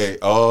 so okay.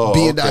 Oh,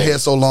 being down okay. here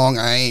so long,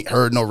 I ain't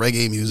heard no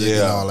reggae music and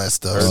Yeah. all that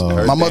stuff.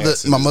 Heard my mother,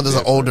 dancing my is mother's an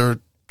different. older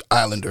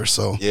Islander.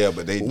 So Yeah,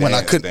 but they when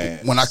I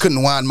dance.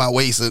 couldn't wind my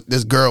waist,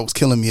 this girl was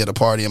killing me at a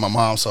party, and my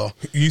mom saw.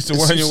 You used to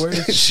wind your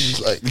waist?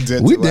 She was like,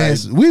 We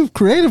dance. We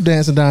creative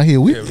dancing down here.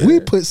 We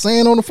put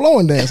sand on the floor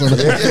and dance on the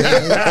floor.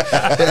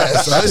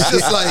 yeah, so it's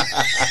just like,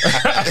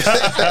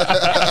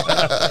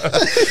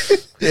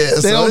 yeah,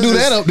 They don't do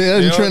that up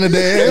there in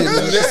Trinidad.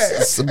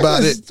 It's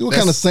about it. What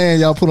kind of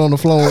sand y'all put on the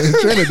floor in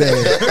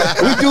Trinidad?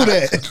 We do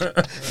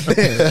that.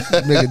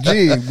 Damn, nigga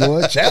G,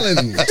 boy,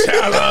 challenge.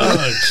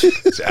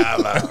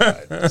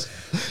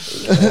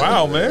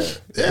 Wow, man.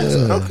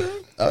 Yeah. Okay.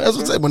 That's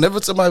what I'm saying.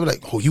 Whenever somebody be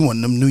like, "Oh, you one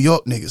of them New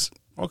York niggas,"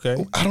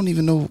 Okay. I don't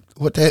even know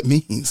what that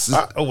means.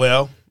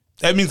 Well,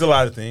 that means a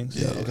lot of things.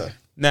 Yeah, okay.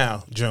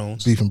 Now,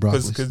 Jones. Beef and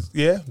broccoli. Because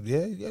yeah.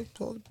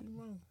 Totally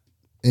wrong.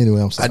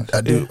 Anyway, I'm sorry.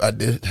 I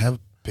did have a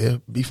pair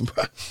of beef and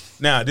broccoli.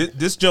 Now,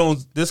 this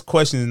Jones, this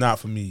question is not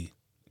for me.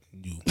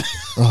 You.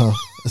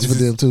 It's for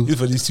them too. It's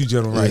for these two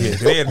gentlemen right here.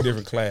 They in a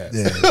different class.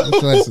 Yeah, I'm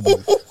trying to do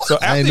it. So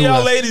I after ain't know y'all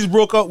that. ladies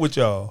broke up with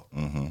y'all,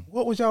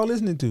 what was y'all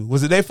listening to?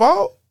 Was it their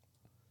fault?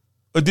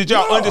 Or did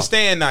y'all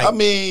understand now? I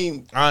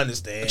mean, I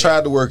understand. I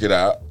tried to work it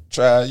out.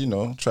 Tried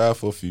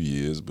for a few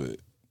years, but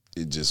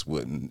it just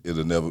wouldn't. It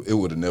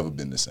would have never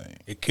been the same.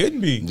 It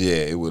couldn't be.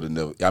 Yeah, it would have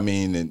never. I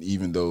mean, and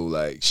even though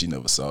like she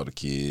never saw the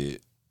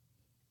kid,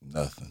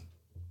 nothing.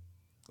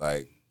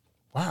 Like,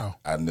 Wow.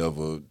 I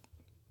never.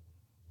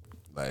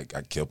 Like,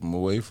 I kept him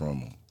away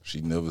from him.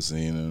 She never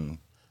seen him.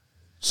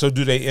 So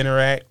do they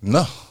interact?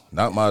 No,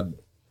 not my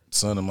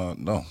son and my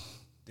no,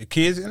 The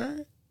kids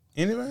interact?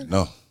 Anybody?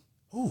 no,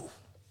 Ooh.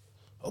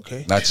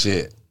 Okay. not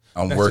yet.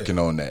 I'm working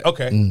on that.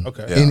 Okay.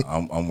 Okay. Yeah,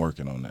 I'm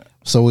working on that.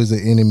 So, is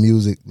there any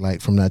music like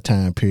from that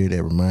time period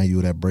that remind you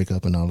of that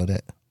breakup and all of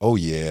that? Oh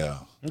yeah.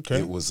 Okay.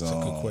 It was That's a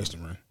good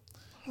question, man.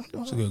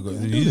 That's a good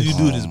question. You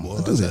do this,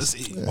 boy. do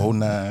this. 09,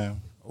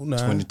 09.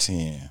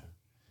 2010.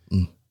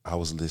 I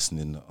was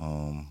listening to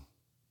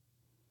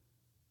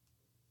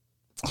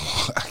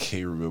I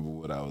can't remember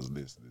what I was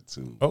listening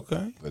to.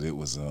 Okay. But it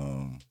was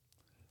a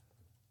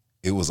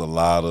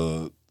lot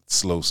of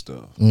slow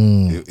stuff.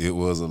 Mm. It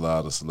was a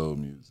lot of slow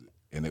music.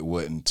 And it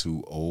wasn't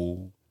too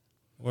old.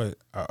 What?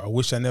 I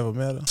wish I never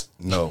met her.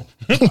 No.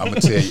 I'm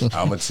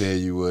gonna tell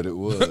you what it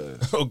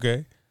was.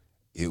 Okay.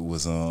 It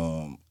was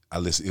I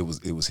listened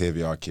it was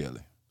Heavy R. Kelly.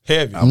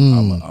 Heavy.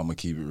 I'm gonna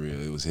keep it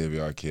real. It was Heavy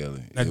R.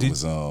 Kelly. Now, It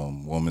was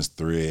Woman's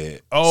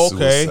Thread. Oh,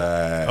 okay.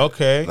 Suicide,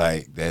 Okay.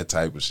 like that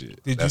type of shit.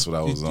 That's what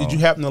I was on. Did you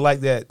happen to like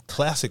that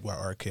classic by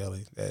R.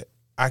 Kelly, that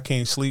I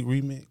Can't Sleep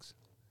remix?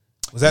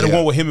 Was that the Yeah.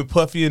 one with him and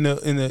Puffy in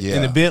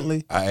the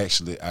Bentley? I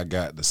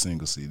got the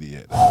single CD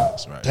at the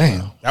house right Damn.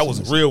 now. That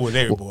was real with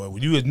every boy.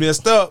 When you was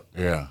messed up,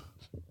 Yeah.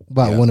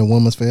 About when a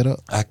woman's fed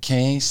up. I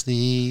can't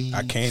sleep.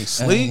 I can't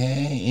sleep. I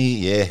can't eat.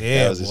 Yeah,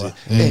 Yeah, that was the boy.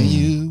 shit. And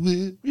you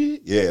will be.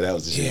 Yeah, that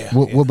was the shit. Yeah.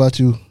 What about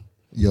you,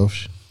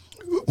 Yosh?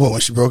 Well, when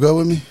she broke up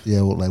with me,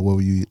 Yeah, what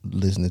were you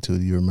listening to?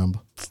 Do you remember?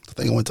 I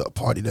think I went to a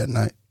party that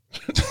night.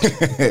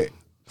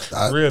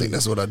 I Really? think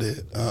that's what I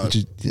did. But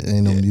you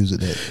ain't no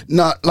music that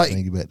Not like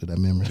bring you back to that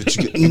memory.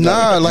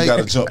 nah, like you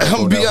gotta jump up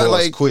I'm on be that honest,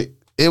 horse like quick.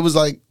 it was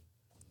like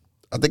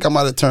I think I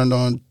might have turned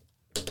on.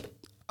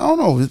 I don't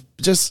know,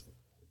 just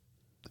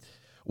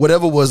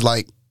whatever was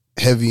like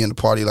heavy in the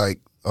party. Like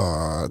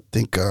I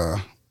think,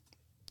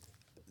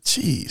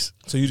 jeez.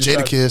 So you just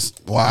tried- Jadakiss.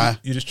 Why?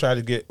 You just try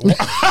to get.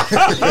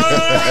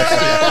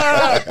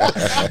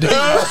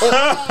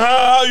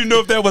 How you know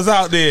if that was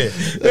out there?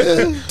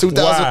 2000.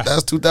 Why?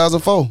 That's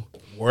 2004.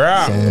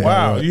 Wow,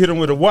 wow! You hit him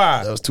with a That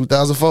Y. was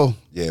 2004.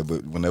 Yeah,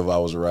 but whenever I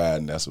was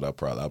riding, that's what I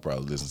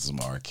probably listen to some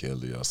R.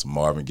 Kelly or some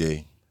Marvin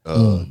Gaye.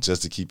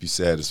 Just to keep you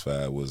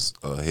satisfied was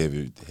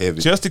heavy.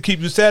 Just to keep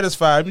you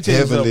satisfied. Let me tell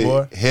you something,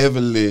 boy.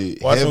 heavily.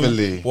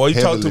 Boy,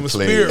 you talk to my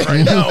played. spirit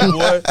right now,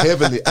 boy.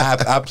 Heavily,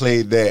 I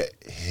played that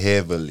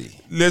heavily.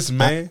 Listen,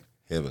 man.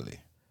 Heavily.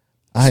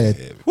 I had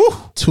Heavy.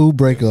 two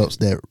breakups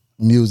that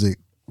music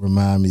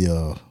remind me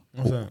of.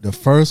 that? The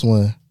first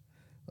one,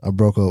 a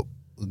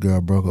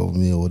girl broke up with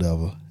me or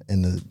whatever,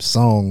 and the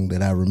song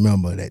that I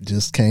remember that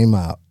just came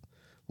out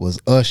was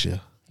Usher.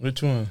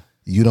 Which one?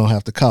 You Don't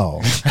Have to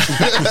Call.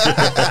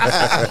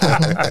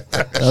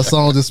 That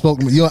song just spoke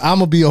to me. I'm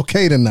gonna be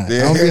okay tonight.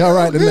 I'm gonna be all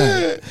right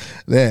tonight.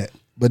 That.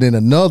 But then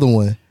another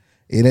one,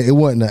 it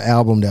wasn't an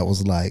album that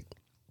was like,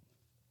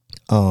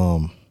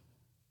 that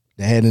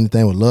had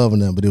anything with love in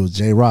them, but it was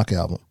J Rock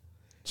album.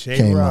 J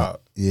Came Rock.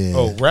 out. Yeah.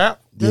 Oh, rap?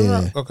 J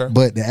Yeah. Rock? Okay.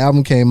 But the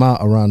album came out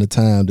around the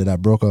time that I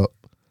broke up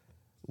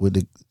with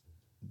the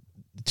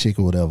chick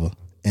or whatever.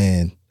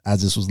 And I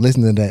just was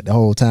listening to that the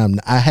whole time.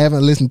 I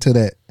haven't listened to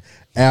that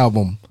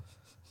album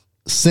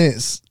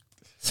since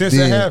Since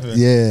then. that happened.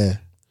 Yeah.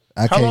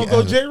 How long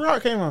ago J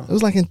Rock came out? It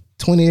was like in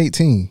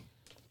 2018.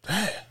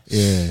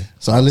 Yeah.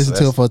 So I listened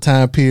to it for a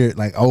time period,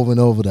 like over and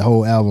over the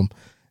whole album.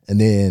 And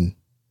then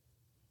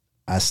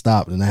I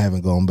stopped and I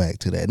haven't gone back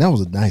to that. And that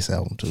was a nice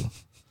album too.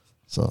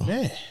 So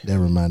Man. that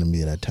reminded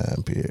me of that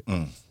time period.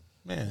 Man.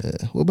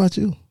 Yeah. What about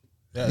you?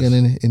 That's- You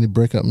got any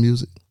breakup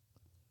music?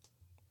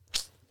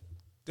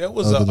 There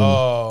was Other a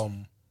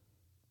than-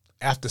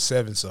 After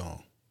 7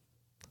 song.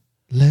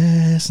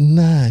 Last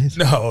night.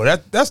 No,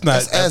 that's not.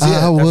 As that's,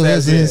 Yet. I was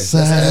As Yet. inside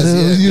That's As of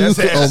Yet. you. That's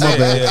As Oh, my Yet,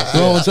 bad. yeah.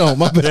 Wrong song.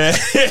 My bad.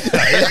 that's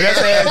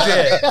As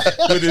Yet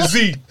with a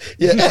Z.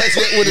 Yeah, As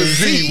Yet with a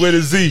Z. With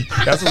a Z.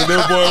 That's what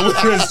little boy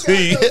with a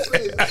Z.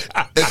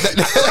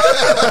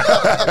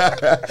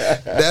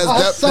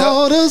 I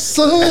saw the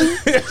sun,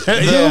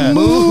 the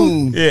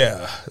moon,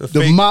 Yeah.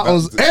 the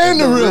mountains, and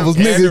the rivers.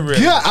 And the Nigga, rivers.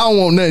 God, I don't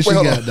want nothing she Wait,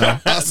 hold got, on. though.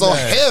 I saw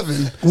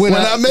heaven When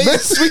when I- I made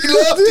sweet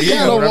love to I you.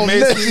 don't want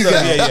nothing she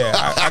got.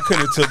 Yeah. I could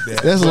have took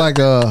that. That's like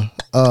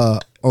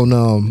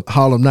on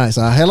Harlem Nights.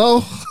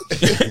 Hello,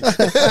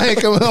 I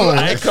ain't coming home.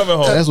 I ain't coming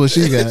home. That's what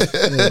she got.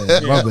 Yeah,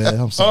 my bad.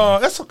 I'm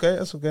sorry. That's okay.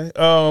 It's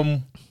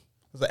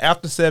an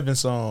After 7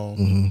 song.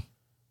 Mm-hmm.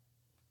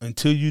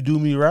 Until You Do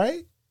Me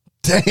Right.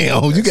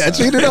 Damn, you got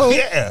cheated on.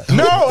 Yeah.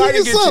 No, I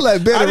didn't get sound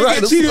like Betty I didn't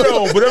Wright. get cheated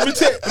on. But let me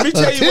tell you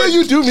Until what.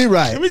 you do me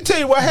right. Let me tell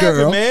you what happened,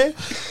 Girl. man.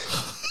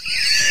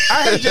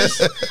 I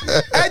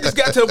just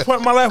got to a point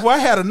in my life where I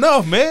had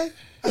enough, man.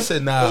 I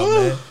said, nah,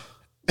 man.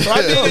 So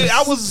I did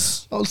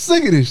it. I'm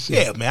sick of this shit.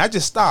 Yeah, man. I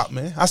just stopped,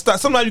 man. I stopped.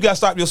 Sometimes you gotta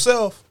stop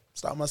yourself.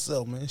 Stop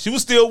myself, man. She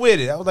was still with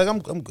it. I was like, I'm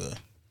good.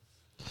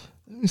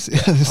 Let me see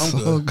how this I'm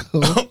song good.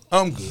 goes.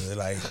 I'm good.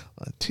 Like,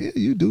 Until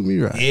you do me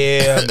right.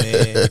 yeah,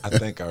 man. I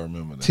think I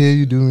remember that. Till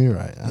you do me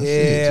right. I see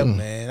it Yeah, too.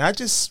 man. I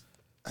just,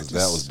 Because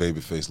that was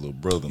Babyface little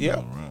brother. Yep.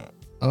 Now, right?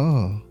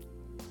 Oh,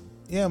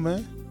 yeah,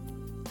 man.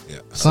 Yeah.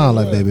 sound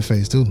like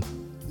Babyface too.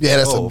 Yeah,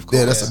 that's Oh, of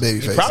that's a course. baby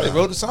He face. probably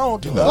wrote a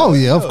song too. Oh,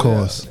 yeah, of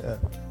course. Yeah.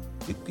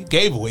 He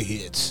gave away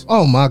hits.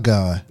 Oh my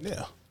God.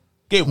 Yeah,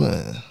 gave away.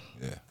 Man.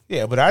 Yeah.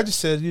 Yeah, but I just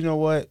said, you know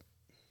what?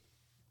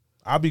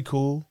 I'll be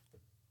cool.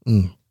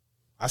 Mm.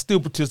 I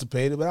still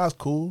participated, but I was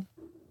cool.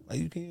 Like,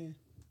 you can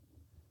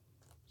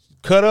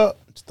cut up,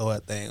 just throw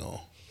that thing on,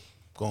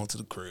 going to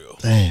the crib.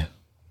 Damn.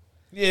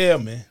 Yeah,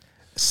 man.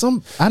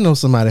 I know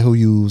somebody who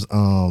used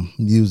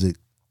music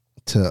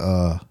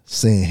to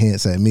send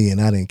hints at me,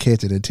 and I didn't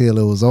catch it until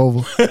it was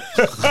over.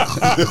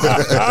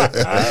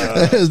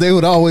 They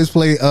would always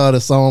play the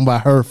song by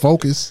Her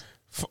Focus.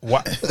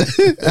 What?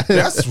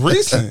 That's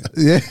recent.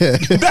 Yeah,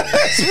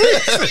 That's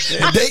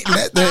recent. Dating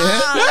that thing.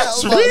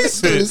 That's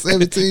recent.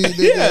 17.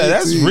 Yeah,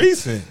 that's 18.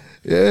 recent.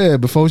 Yeah,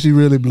 before she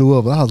really blew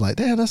up, I was like,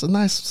 "Damn, that's a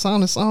nice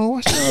sounding song.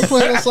 Why should I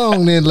play that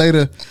song?" Then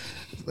later,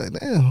 like,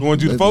 "Damn, You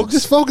want you to focus?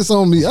 Just focus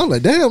on me." I'm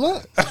like, "Damn,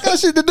 I got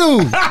shit to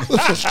do."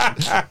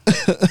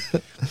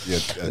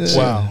 Yeah,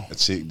 Wow. A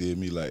chick did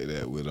me like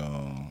that with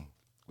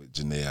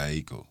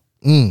Janae Aiko.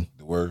 Mm.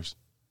 The worst.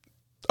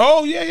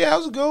 Oh, yeah, that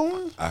was a good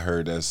one. I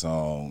heard that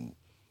song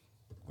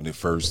when it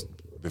first,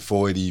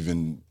 before it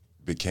even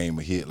became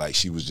a hit. Like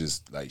she was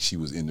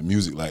in the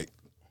music, like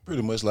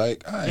pretty much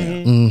like I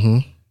am. Mm-hmm.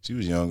 She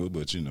was younger,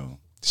 but she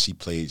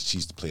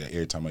used to play that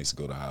every time I used to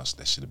go to the house.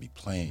 That should be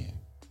playing.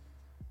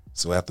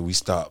 So after we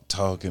stopped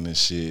talking and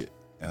shit,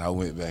 and I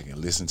went back and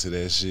listened to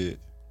that shit,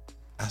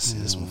 I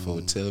said, this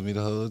motherfucker telling me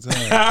the whole time.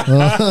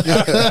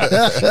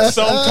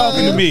 Song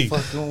talking to me.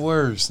 Fucking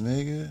worse,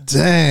 nigga.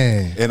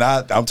 Dang. And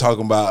I'm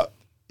talking about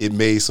it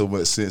made so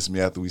much sense to me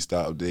after we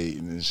stopped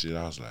dating and shit.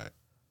 I was like,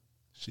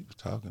 she was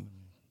talking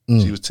to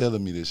me. She was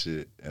telling me this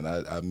shit, and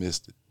I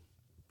missed it.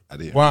 I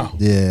didn't. Wow.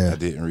 Yeah. I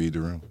didn't read the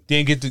room.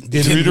 Didn't read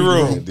the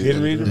room.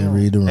 Didn't read the Didn't room.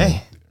 read the room.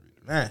 Hey,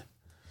 man.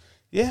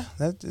 Yeah,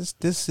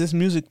 this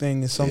music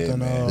thing is something.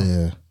 man.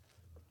 Yeah.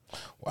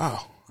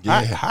 Wow.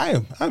 Yeah.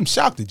 I'm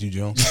shocked at you,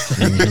 Jones.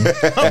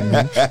 I'm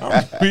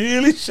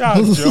really shocked,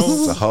 It's a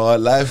Jones.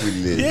 hard life we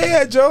live.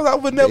 Yeah, Jones, I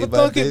would never Day by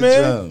thunk it, day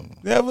man.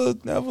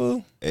 jump.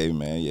 Never. Hey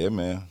man, yeah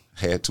man.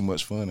 Had too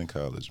much fun in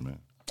college, man.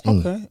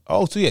 Okay.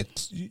 Oh, so you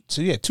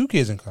had 2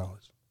 kids in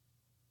college.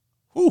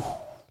 Whew.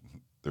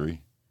 3.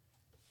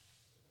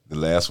 The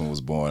last one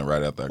was born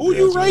right after I Who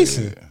you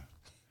graduated.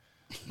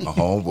 My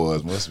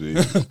homeboys must be.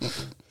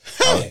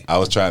 I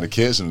was trying to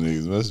catch them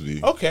niggas, must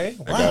be. Okay.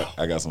 Wow.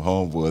 I got some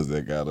homeboys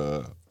that got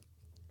a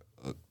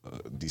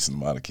decent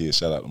amount of kids.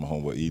 Shout out to my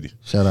homeboy Edie.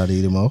 Shout out to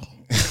Edie Mo.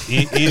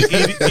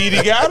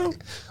 Edie got him?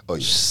 Oh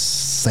yeah.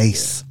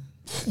 Sace.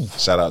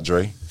 Shout out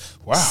Dre.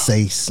 Wow.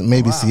 Sace.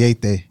 Maybe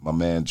Siete. My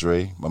man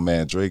Dre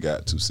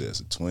got 2 sets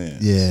of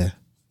twins. Yeah.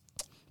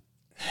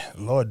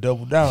 Lord,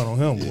 double down on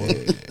him,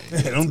 boy.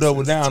 Don't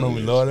double down on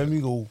me, Lord. Let me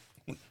go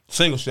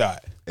single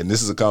shot. And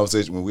this is a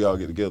conversation when we all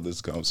get together. This is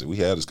a conversation. We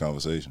had this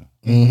conversation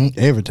Mm-hmm.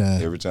 Every time.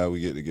 every time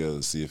we get together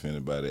to see if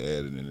anybody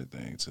added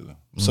anything to them.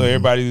 So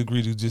everybody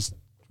agreed to just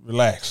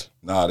relax.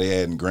 Nah,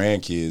 they adding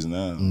grandkids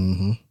now.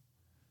 Mm-hmm.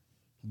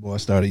 Boy, I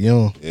started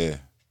young. Yeah.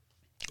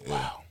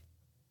 Wow.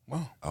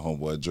 Our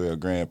homeboy Dre, a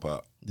grandpa.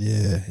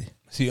 Yeah.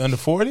 Is he under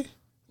 40?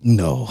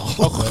 No.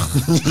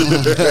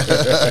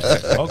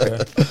 Okay.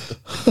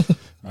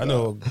 I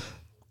know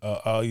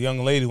a young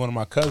lady, one of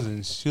my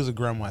cousins, she was a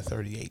grandma at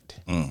 38.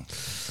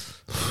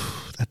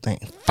 That thing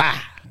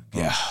fire.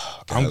 Yeah.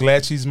 I'm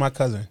glad she's my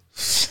cousin.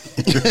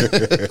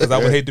 Because I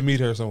would hate to meet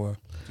her somewhere.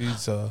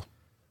 She's a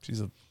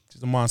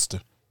monster.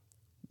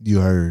 You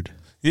heard.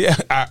 Yeah.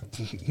 I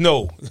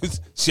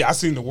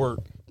seen the work.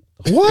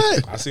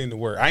 What? I seen the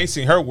work. I ain't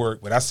seen her work,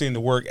 but I seen the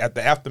work at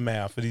the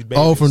aftermath for these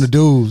babies. Oh, from the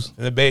dudes.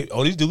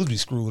 These dudes be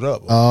screwed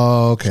up.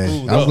 Oh, okay.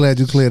 Screwed I'm up. glad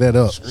you cleared that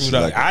up. Screwed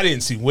up. I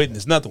didn't see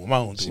witness nothing with my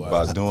own She two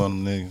about eyes.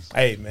 doing them niggas.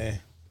 Hey man,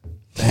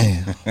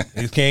 Damn.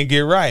 you can't get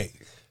right.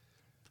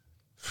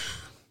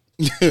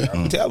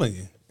 I'm telling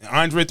you,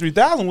 Andre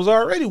 3000 was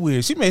already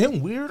weird. She made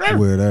him weirder.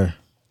 Weirder.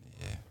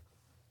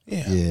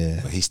 Yeah, Yeah.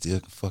 But he still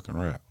can fucking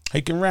rap.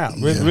 he can rap.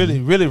 Really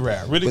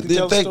rap. Really But can then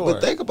tell a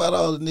story. think about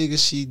all the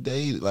niggas she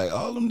dated. Like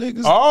all them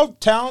niggas All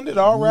talented,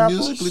 all rappers.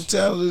 musically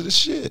talented as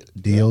shit.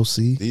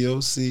 DOC. DOC,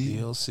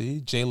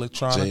 DLC, J J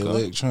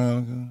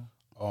Electronica,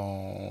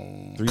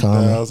 Electronica,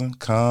 3000,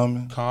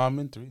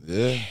 Common, 3.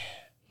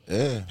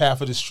 Yeah.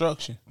 Path of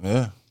Destruction.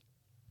 Yeah.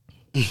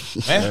 Man,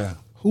 Yeah.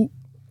 Who?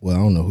 Well, I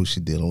don't know who she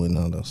dealing with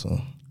now, though. So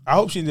I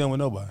hope she dealing with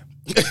nobody.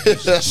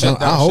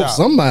 I hope shop.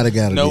 somebody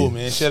got it. No,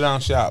 man, shut down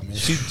shop, man.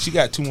 She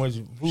got too much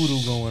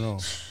voodoo going on.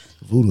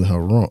 Voodoo in her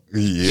rump.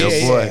 Yeah,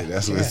 Yeah, boy. yeah.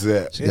 That's what it's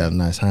at. She got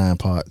nice hind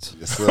parts.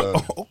 Yes, sir.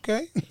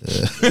 Okay.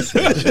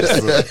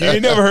 You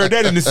ain't never heard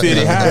that in the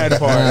city. Hind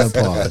parts. Hind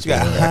parts, She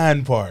got man.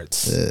 hind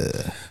parts.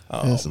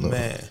 Oh That's a little-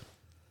 man.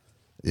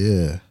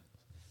 Yeah.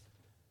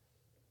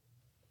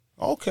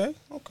 Okay.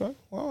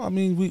 Well, I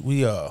mean,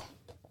 we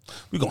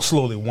gonna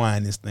slowly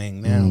wind this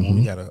thing down. Mm-hmm.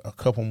 We got a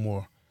couple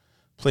more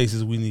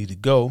places we need to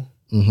go.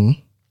 Mm-hmm.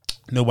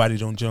 Nobody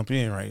don't jump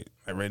in right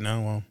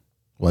now.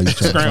 Why you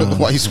Scrambling.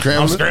 Why you I'm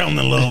scrambling?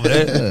 scrambling a little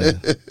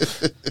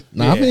bit.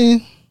 Nah, I Yeah.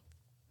 mean,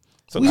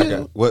 So I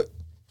got what?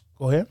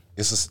 go ahead.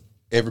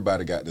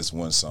 Everybody got this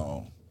one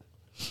song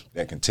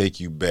that can take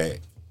you back.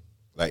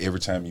 Like every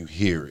time you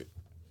hear it,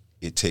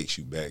 it takes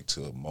you back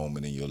to a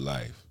moment in your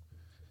life.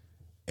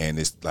 And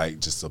it's like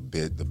just the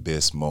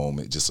best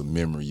moment, just a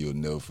memory you'll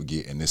never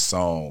forget. And this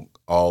song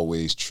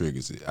always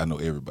triggers it. I know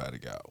everybody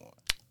got one.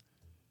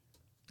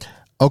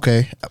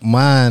 okay,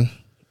 mine.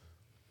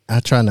 I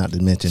try not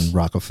to mention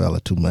Rockefeller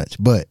too much,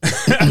 but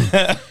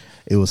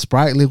it was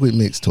Sprite Liquid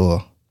Mix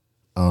Tour.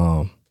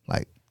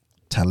 Like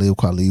Talib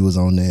Kweli was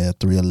on there,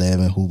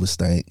 311, Hoover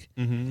Stank,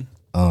 and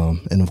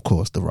of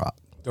course The Rock.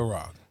 The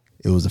Rock.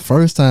 It was the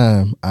first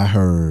time I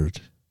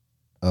heard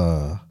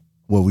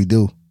What We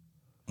Do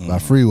by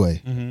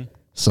Freeway.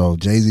 So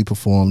Jay-Z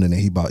performed, and then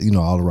he bought,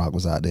 all the Rock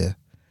was out there.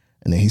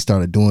 And then he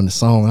started doing the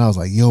song, and I was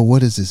like, yo,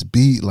 what is this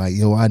beat? Like,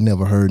 yo, I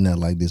never heard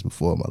nothing like this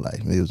before in my life.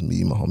 It was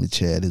me, my homie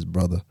Chad, his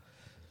brother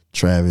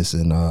Travis,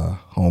 and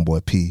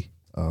homeboy P.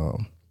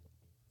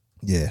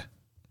 Yeah.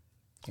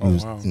 It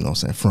was, wow. you know what I'm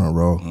saying, front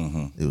row.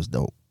 It was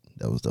dope.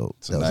 That was dope.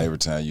 So That was now dope. every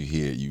time you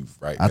hear it, you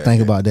right I back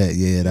think at about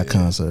that, that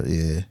concert,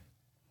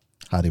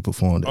 how they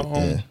performed it, Uh-huh.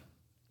 yeah.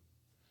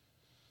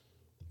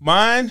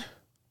 Mine.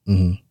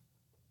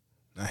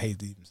 Mm-hmm. I hate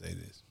to even say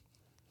this.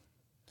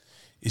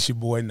 It's your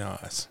boy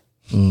Nas.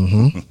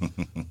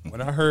 Mm-hmm.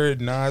 When I heard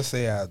Nas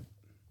say I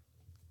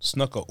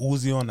snuck a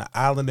Uzi on the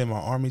island in my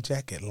army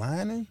jacket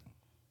lining,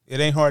 it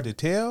ain't hard to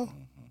tell.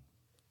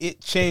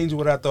 It changed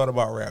what I thought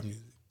about rap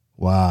music.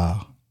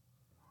 Wow.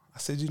 I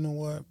said, you know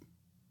what?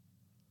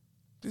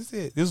 This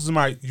is it. This is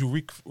my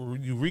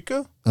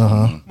Eureka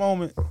Uh-huh.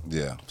 moment.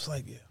 Yeah. It's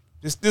like, yeah.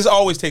 This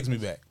always takes me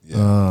back.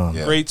 Yeah.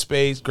 Yeah. Great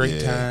space,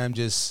 great Yeah. time,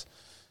 just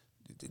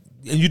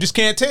and you just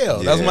can't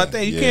tell. That's Yeah, my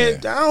thing. You yeah.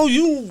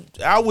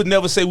 can't. I would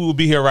never say we would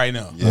be here right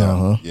now. Yeah.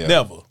 Uh-huh. Yeah.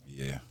 Never,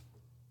 Yeah.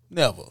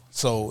 never.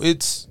 So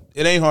it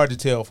ain't hard to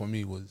tell for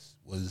me.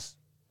 Was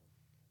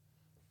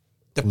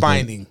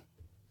defining.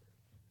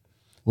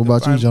 What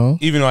about you, John?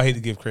 Even though I hate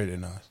to give credit to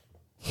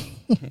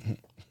Nas.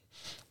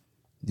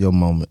 Your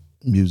moment,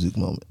 music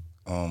moment.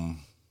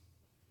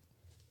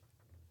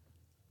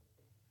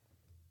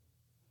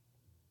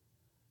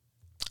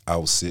 I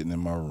was sitting in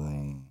my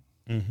room,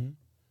 Mm-hmm.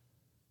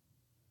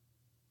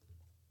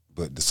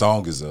 but the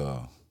song is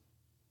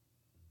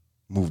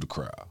 "Move the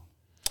Crowd"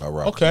 by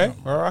Rock. Okay,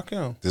 all right, I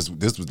can. This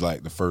was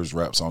like the first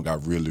rap song I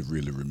really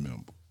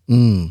remember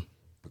Mm.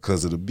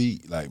 because of the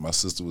beat. Like my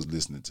sister was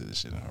listening to this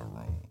shit in her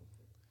room,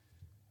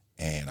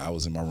 and I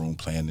was in my room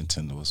playing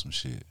Nintendo or some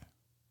shit,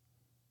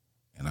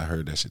 and I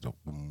heard that shit go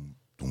boom,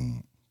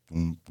 boom,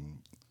 boom, boom.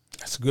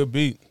 That's a good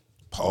beat.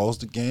 Pause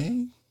the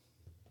game.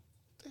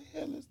 What the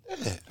hell is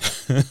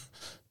that?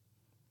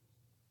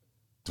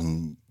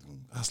 Doom,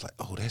 doom. I was like,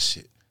 oh, that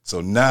shit.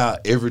 So now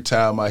every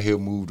time I hear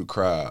 "Move the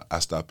Crowd," I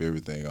stop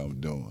everything I'm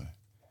doing,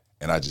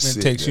 and I just It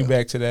sit takes there. you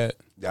back to that.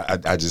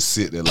 I just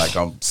sit there like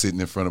I'm sitting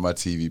in front of my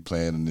TV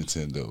playing the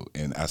Nintendo,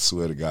 and I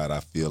swear to God, I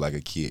feel like a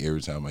kid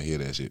every time I hear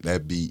that shit.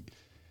 That beat,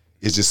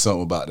 it's just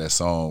something about that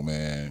song,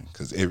 man.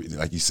 Because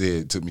like you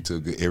said, it took me to a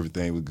good.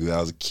 Everything was good. I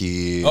was a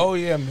kid. Oh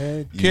yeah,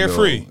 man. you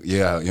Carefree. know,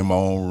 yeah, in my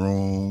own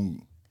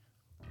room.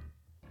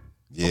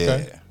 Yeah.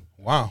 Okay.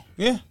 Wow.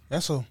 Yeah,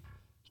 that's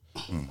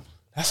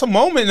a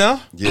moment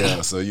now.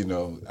 Yeah, so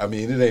I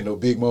mean, it ain't no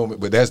big moment,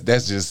 but that's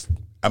just,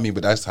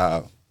 but that's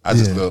how I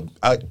just love.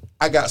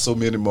 I got so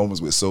many moments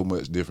with so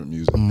much different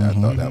music that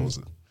I thought that was,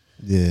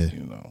 Yeah.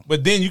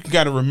 But then you can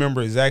kind of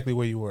remember exactly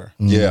where you were.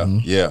 yeah,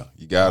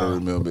 you got to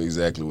remember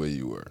exactly where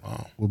you were.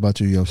 What about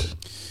you, Yoshi?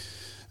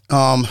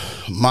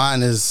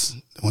 Mine is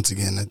once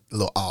again a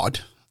little odd.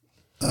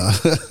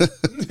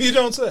 You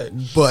don't say.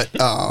 But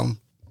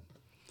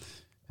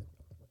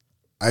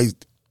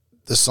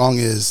the song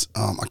is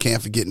I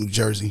Can't Forget New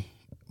Jersey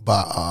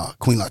by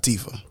Queen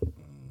Latifah.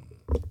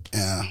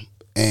 Yeah.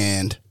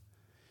 And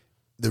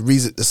the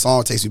reason the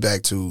song takes me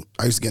back to,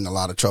 I used to get in a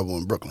lot of trouble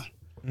in Brooklyn.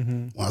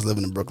 When I was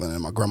living in Brooklyn,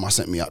 and my grandma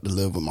sent me out to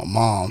live with my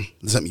mom.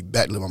 Sent me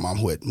back to live with my mom,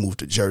 who had moved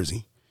to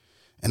Jersey.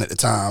 And at the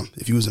time,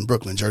 if you was in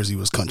Brooklyn, Jersey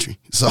was country.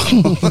 So,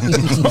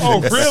 Oh,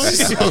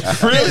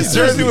 really? Really?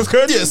 Jersey was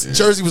country? yes,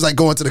 Jersey was like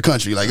going to the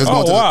country. Like it was Oh,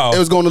 going to wow. it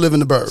was going to live in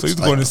the burbs. So he was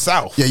Like, going to the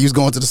South. Yeah, he was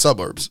going to the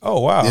suburbs. Oh,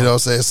 wow. You know what I'm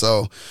saying?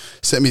 So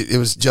sent me. It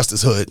was just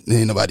as hood.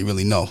 Ain't nobody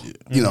really know.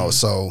 You know.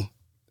 So,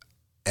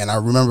 and I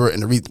remember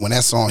when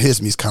that song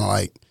hits me, it's kind of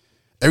like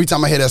every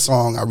time I hear that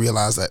song, I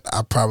realize that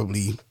I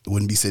probably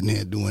wouldn't be sitting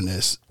here doing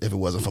this if it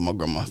wasn't for my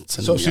grandma.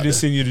 So she didn't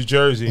send you to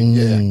Jersey.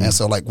 Yeah. And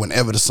so like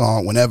whenever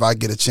I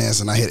get a chance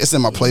and I hear it's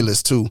in my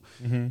playlist too.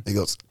 It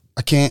goes,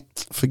 I Can't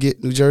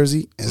Forget New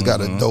Jersey. And it's got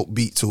a dope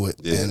beat to it.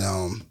 Yeah.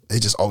 And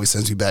it just always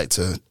sends me back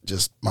to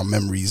just my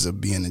memories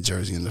of being in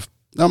Jersey.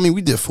 I mean,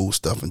 we did fool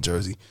stuff in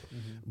Jersey.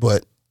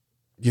 But,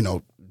 you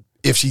know,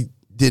 if she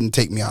didn't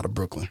take me out of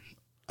Brooklyn.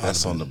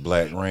 That's on the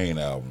Black Rain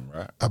album,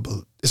 right?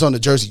 It's on the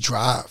Jersey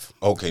Drive.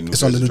 Okay,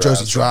 It's on the New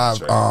Jersey Drive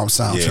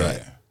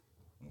soundtrack.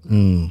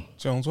 Yeah.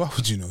 Jones, why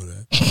would you know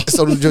that? It's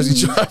on the New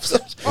Jersey Drive.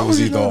 It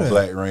was either on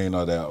Black Rain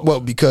or that one. Well,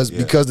 because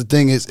the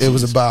thing is, it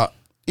was about,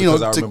 you know,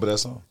 Because I remember that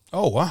song.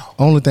 Oh, wow.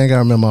 Only thing I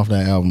remember off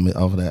that album,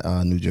 off of that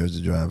New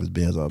Jersey Drive, is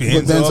Benz Up.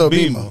 Benz Benzo up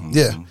Beamer. Beamer.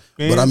 Yeah.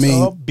 But I Benz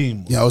mean, up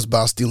Beamer. you know, it was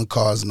about stealing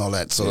cars and all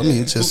that. So I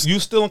mean, it's just You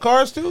stealing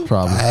cars too?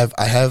 Probably.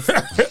 I have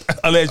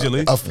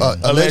Allegedly.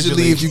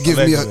 allegedly if you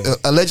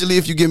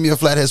give me a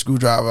flathead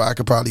screwdriver, I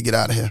could probably get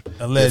out of here.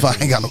 If I Allegedly.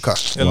 ain't got no car.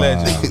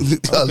 Allegedly.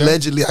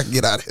 Allegedly, I can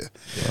get out of here.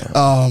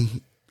 So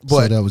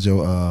But that was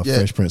your yeah.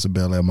 Fresh Prince of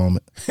Bel-Air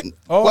moment.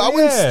 Oh,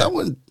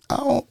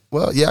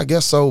 well, yeah. I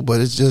guess so.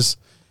 But it's just,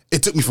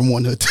 it took me from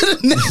one hood to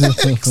the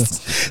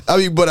next. I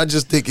mean, but I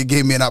just think it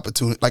gave me an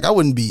opportunity. Like I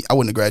wouldn't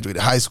have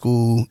graduated high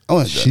school. I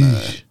wouldn't have done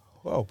that. Sheesh.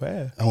 Oh,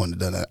 bad. I wouldn't have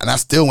done that. And I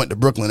still went to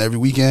Brooklyn every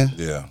weekend.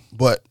 Yeah.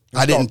 But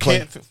I didn't play.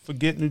 Can't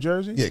Forget New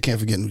Jersey? Yeah, Can't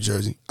Forget New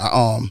Jersey.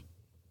 I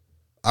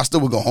still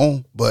would go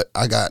home, but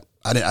I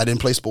didn't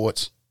play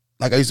sports.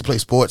 Like I used to play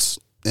sports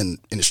in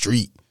the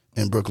street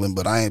in Brooklyn,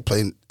 but I ain't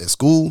playing at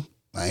school.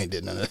 I ain't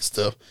did none of that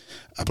stuff.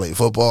 I played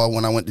football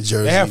when I went to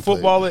Jersey. They have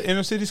football at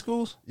inner city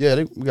schools? Yeah,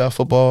 we got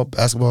football,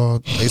 basketball,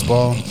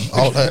 baseball,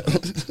 all that.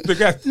 They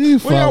got, You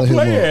where y'all follow him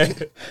play up.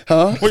 at?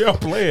 Huh? Where y'all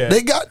play at?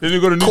 They got Did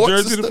you go to New courts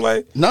Jersey and to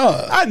play?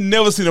 Nah, I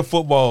never seen a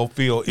football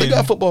field. they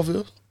got football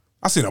fields.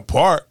 I seen a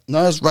park.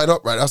 No, it's right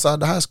outside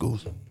the high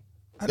schools.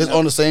 It's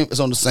on the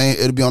same.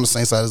 It'll be on the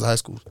same side as the high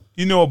schools.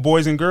 You know what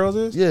Boys and Girls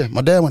is? Yeah,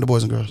 my dad went to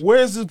Boys and Girls.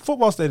 Where's the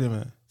football stadium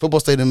at? Football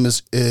stadium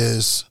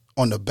is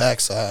on the back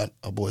side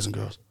of Boys and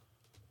Girls.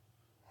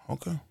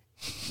 Okay.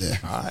 Yeah.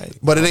 All right.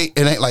 But it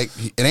ain't like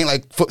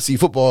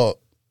football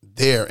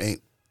there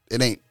ain't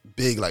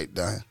big like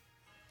that.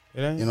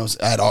 It ain't? You know, it's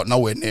at all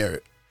nowhere near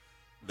it.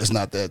 It's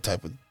not that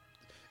type of.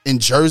 In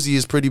Jersey,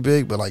 it's pretty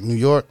big, but like New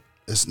York,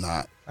 it's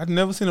not. I've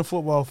never seen a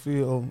football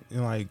field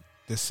in like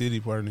the city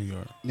part of New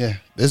York. Yeah,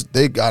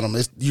 they got them.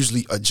 It's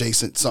usually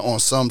adjacent on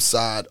some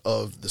side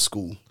of the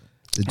school.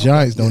 The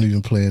Giants don't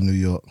even play in New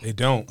York. They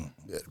don't.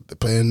 Yeah, they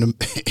play in New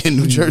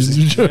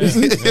Jersey. New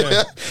Jersey.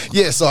 Yeah.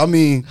 Yeah, so I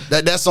mean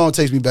that song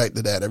takes me back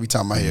to that every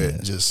time I hear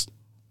it. Just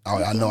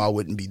I know I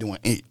wouldn't be doing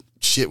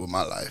shit with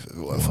my life if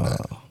it wasn't for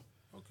that.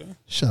 Okay.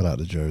 Shout out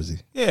to Jersey.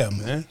 Yeah,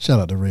 man. Shout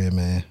out to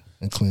Redman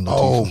and Queen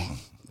Latifah. Oh,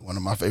 one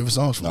of my favorite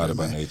songs from Naughty that,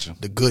 by man. Nature.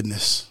 The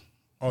Goodness.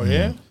 Oh,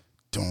 yeah?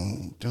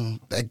 Dun, dun.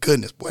 That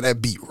Goodness, boy.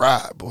 That beat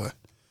ride, boy.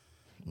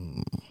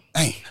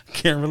 Dang.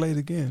 Can't relate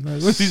again.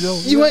 Like, what's he doing?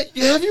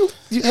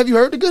 Have you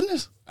heard The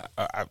Goodness?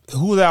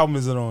 Whose album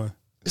is it on?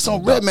 It's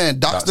on Redman.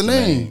 Doc's the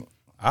name.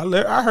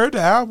 I heard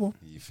the album.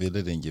 You feel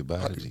it in your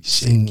body.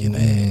 Shake your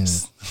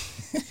ass.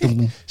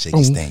 Shake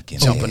your stinking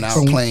Jumping ass.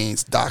 out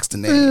planes. Doc's the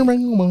name. We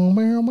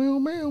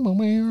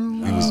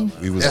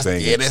was That's-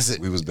 banging. yeah, that's it.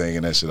 We was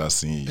banging that shit. I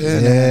seen you.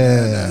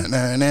 Yeah. We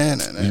banged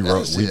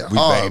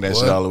that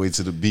shit all the way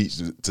to the beach,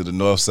 to the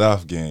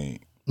North-South game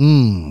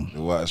to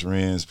watch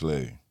Renz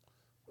play.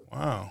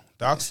 Wow.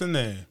 Doc's the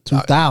name.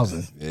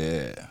 2000.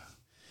 Yeah.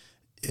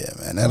 Yeah,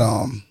 man.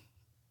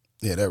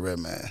 That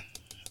Redman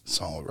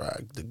song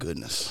ride. The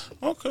Goodness.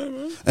 Okay,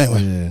 man.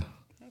 Anyway. Yeah.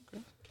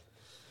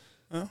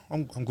 Well,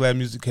 I'm glad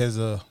music has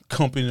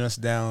accompanied us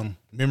down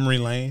memory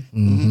lane.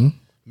 Mm-hmm.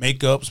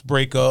 Makeups,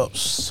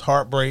 breakups,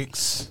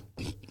 heartbreaks,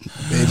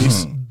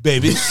 Babies.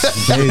 babies,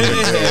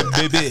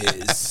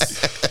 babies.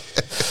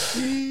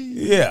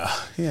 Yeah.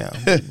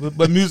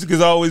 But music has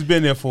always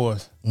been there for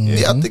us.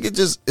 Yeah, I think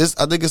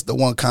I think it's the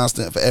one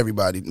constant for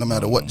everybody, no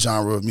matter what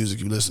genre of music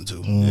you listen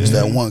to. It's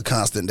that one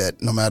constant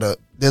that no matter,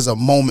 there's a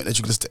moment that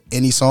you can listen to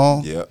any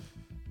song Yeah.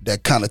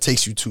 that kind of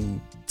takes you to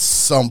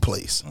some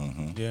place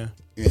Yeah.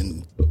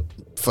 and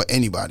for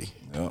anybody.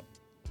 Yeah.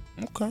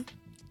 Okay.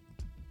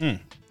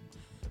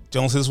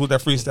 Jones hit us with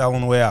that freestyle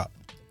on the way out.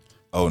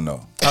 Oh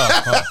no.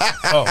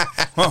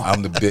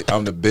 I'm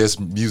the best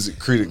music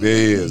critic there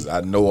is.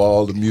 I know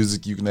all the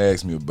music you can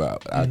ask me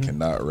about. I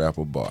cannot rap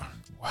a bar.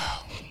 Wow.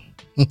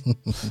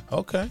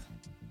 Okay.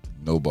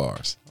 No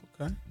bars.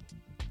 Okay.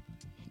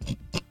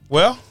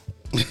 Well,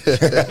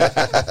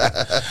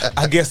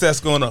 I guess that's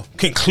going to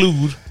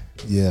conclude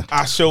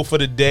our show for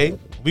the day.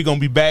 We're going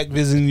to be back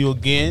visiting you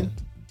again.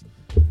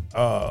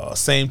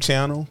 Same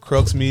channel,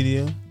 Crux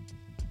Media,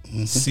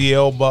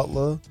 CL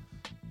Butler.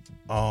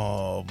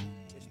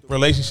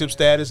 Relationship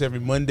Status every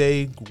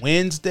Monday,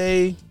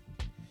 Wednesday.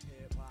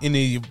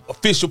 Any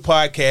official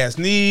podcast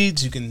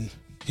needs, you can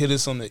hit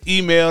us on the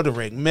email,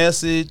 direct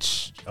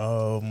message.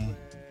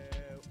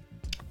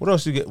 What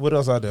else you get? What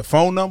else out there?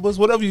 Phone numbers,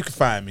 whatever you can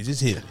find me,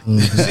 just hit it.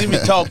 See me,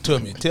 talk to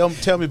me,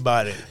 tell me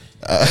about it.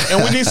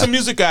 And we need some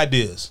music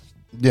ideas.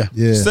 Yeah.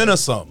 Send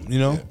us something. You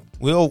know,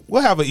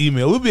 we'll have an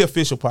email. We'll be an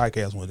official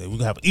podcast one day. We're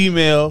gonna have an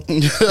email,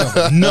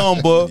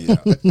 number,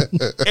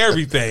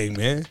 everything,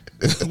 man.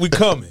 We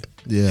coming.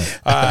 Yeah.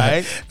 All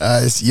right.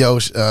 It's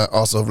Yosh,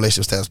 also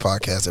Relationship Status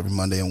Podcast every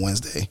Monday and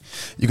Wednesday.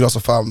 You can also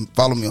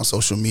follow me on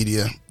social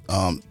media.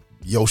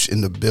 Yosh in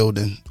the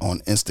Building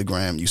on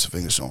Instagram, Yusuf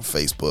English on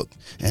Facebook,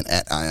 and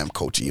at I Am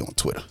Coach E on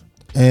Twitter.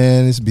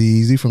 And it's Be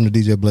Easy from the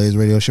DJ Blaze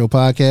Radio Show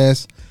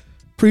Podcast.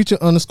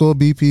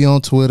 Preacher_BP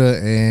on Twitter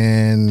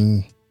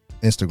and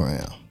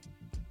Instagram.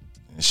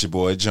 It's your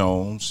boy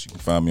Jones. You can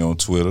find me on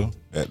Twitter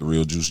at The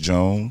Real Juice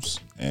Jones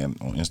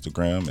and on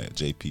Instagram at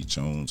JP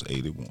Jones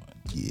 81.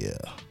 Yeah.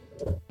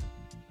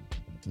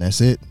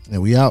 That's it.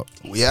 And we out.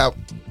 We out.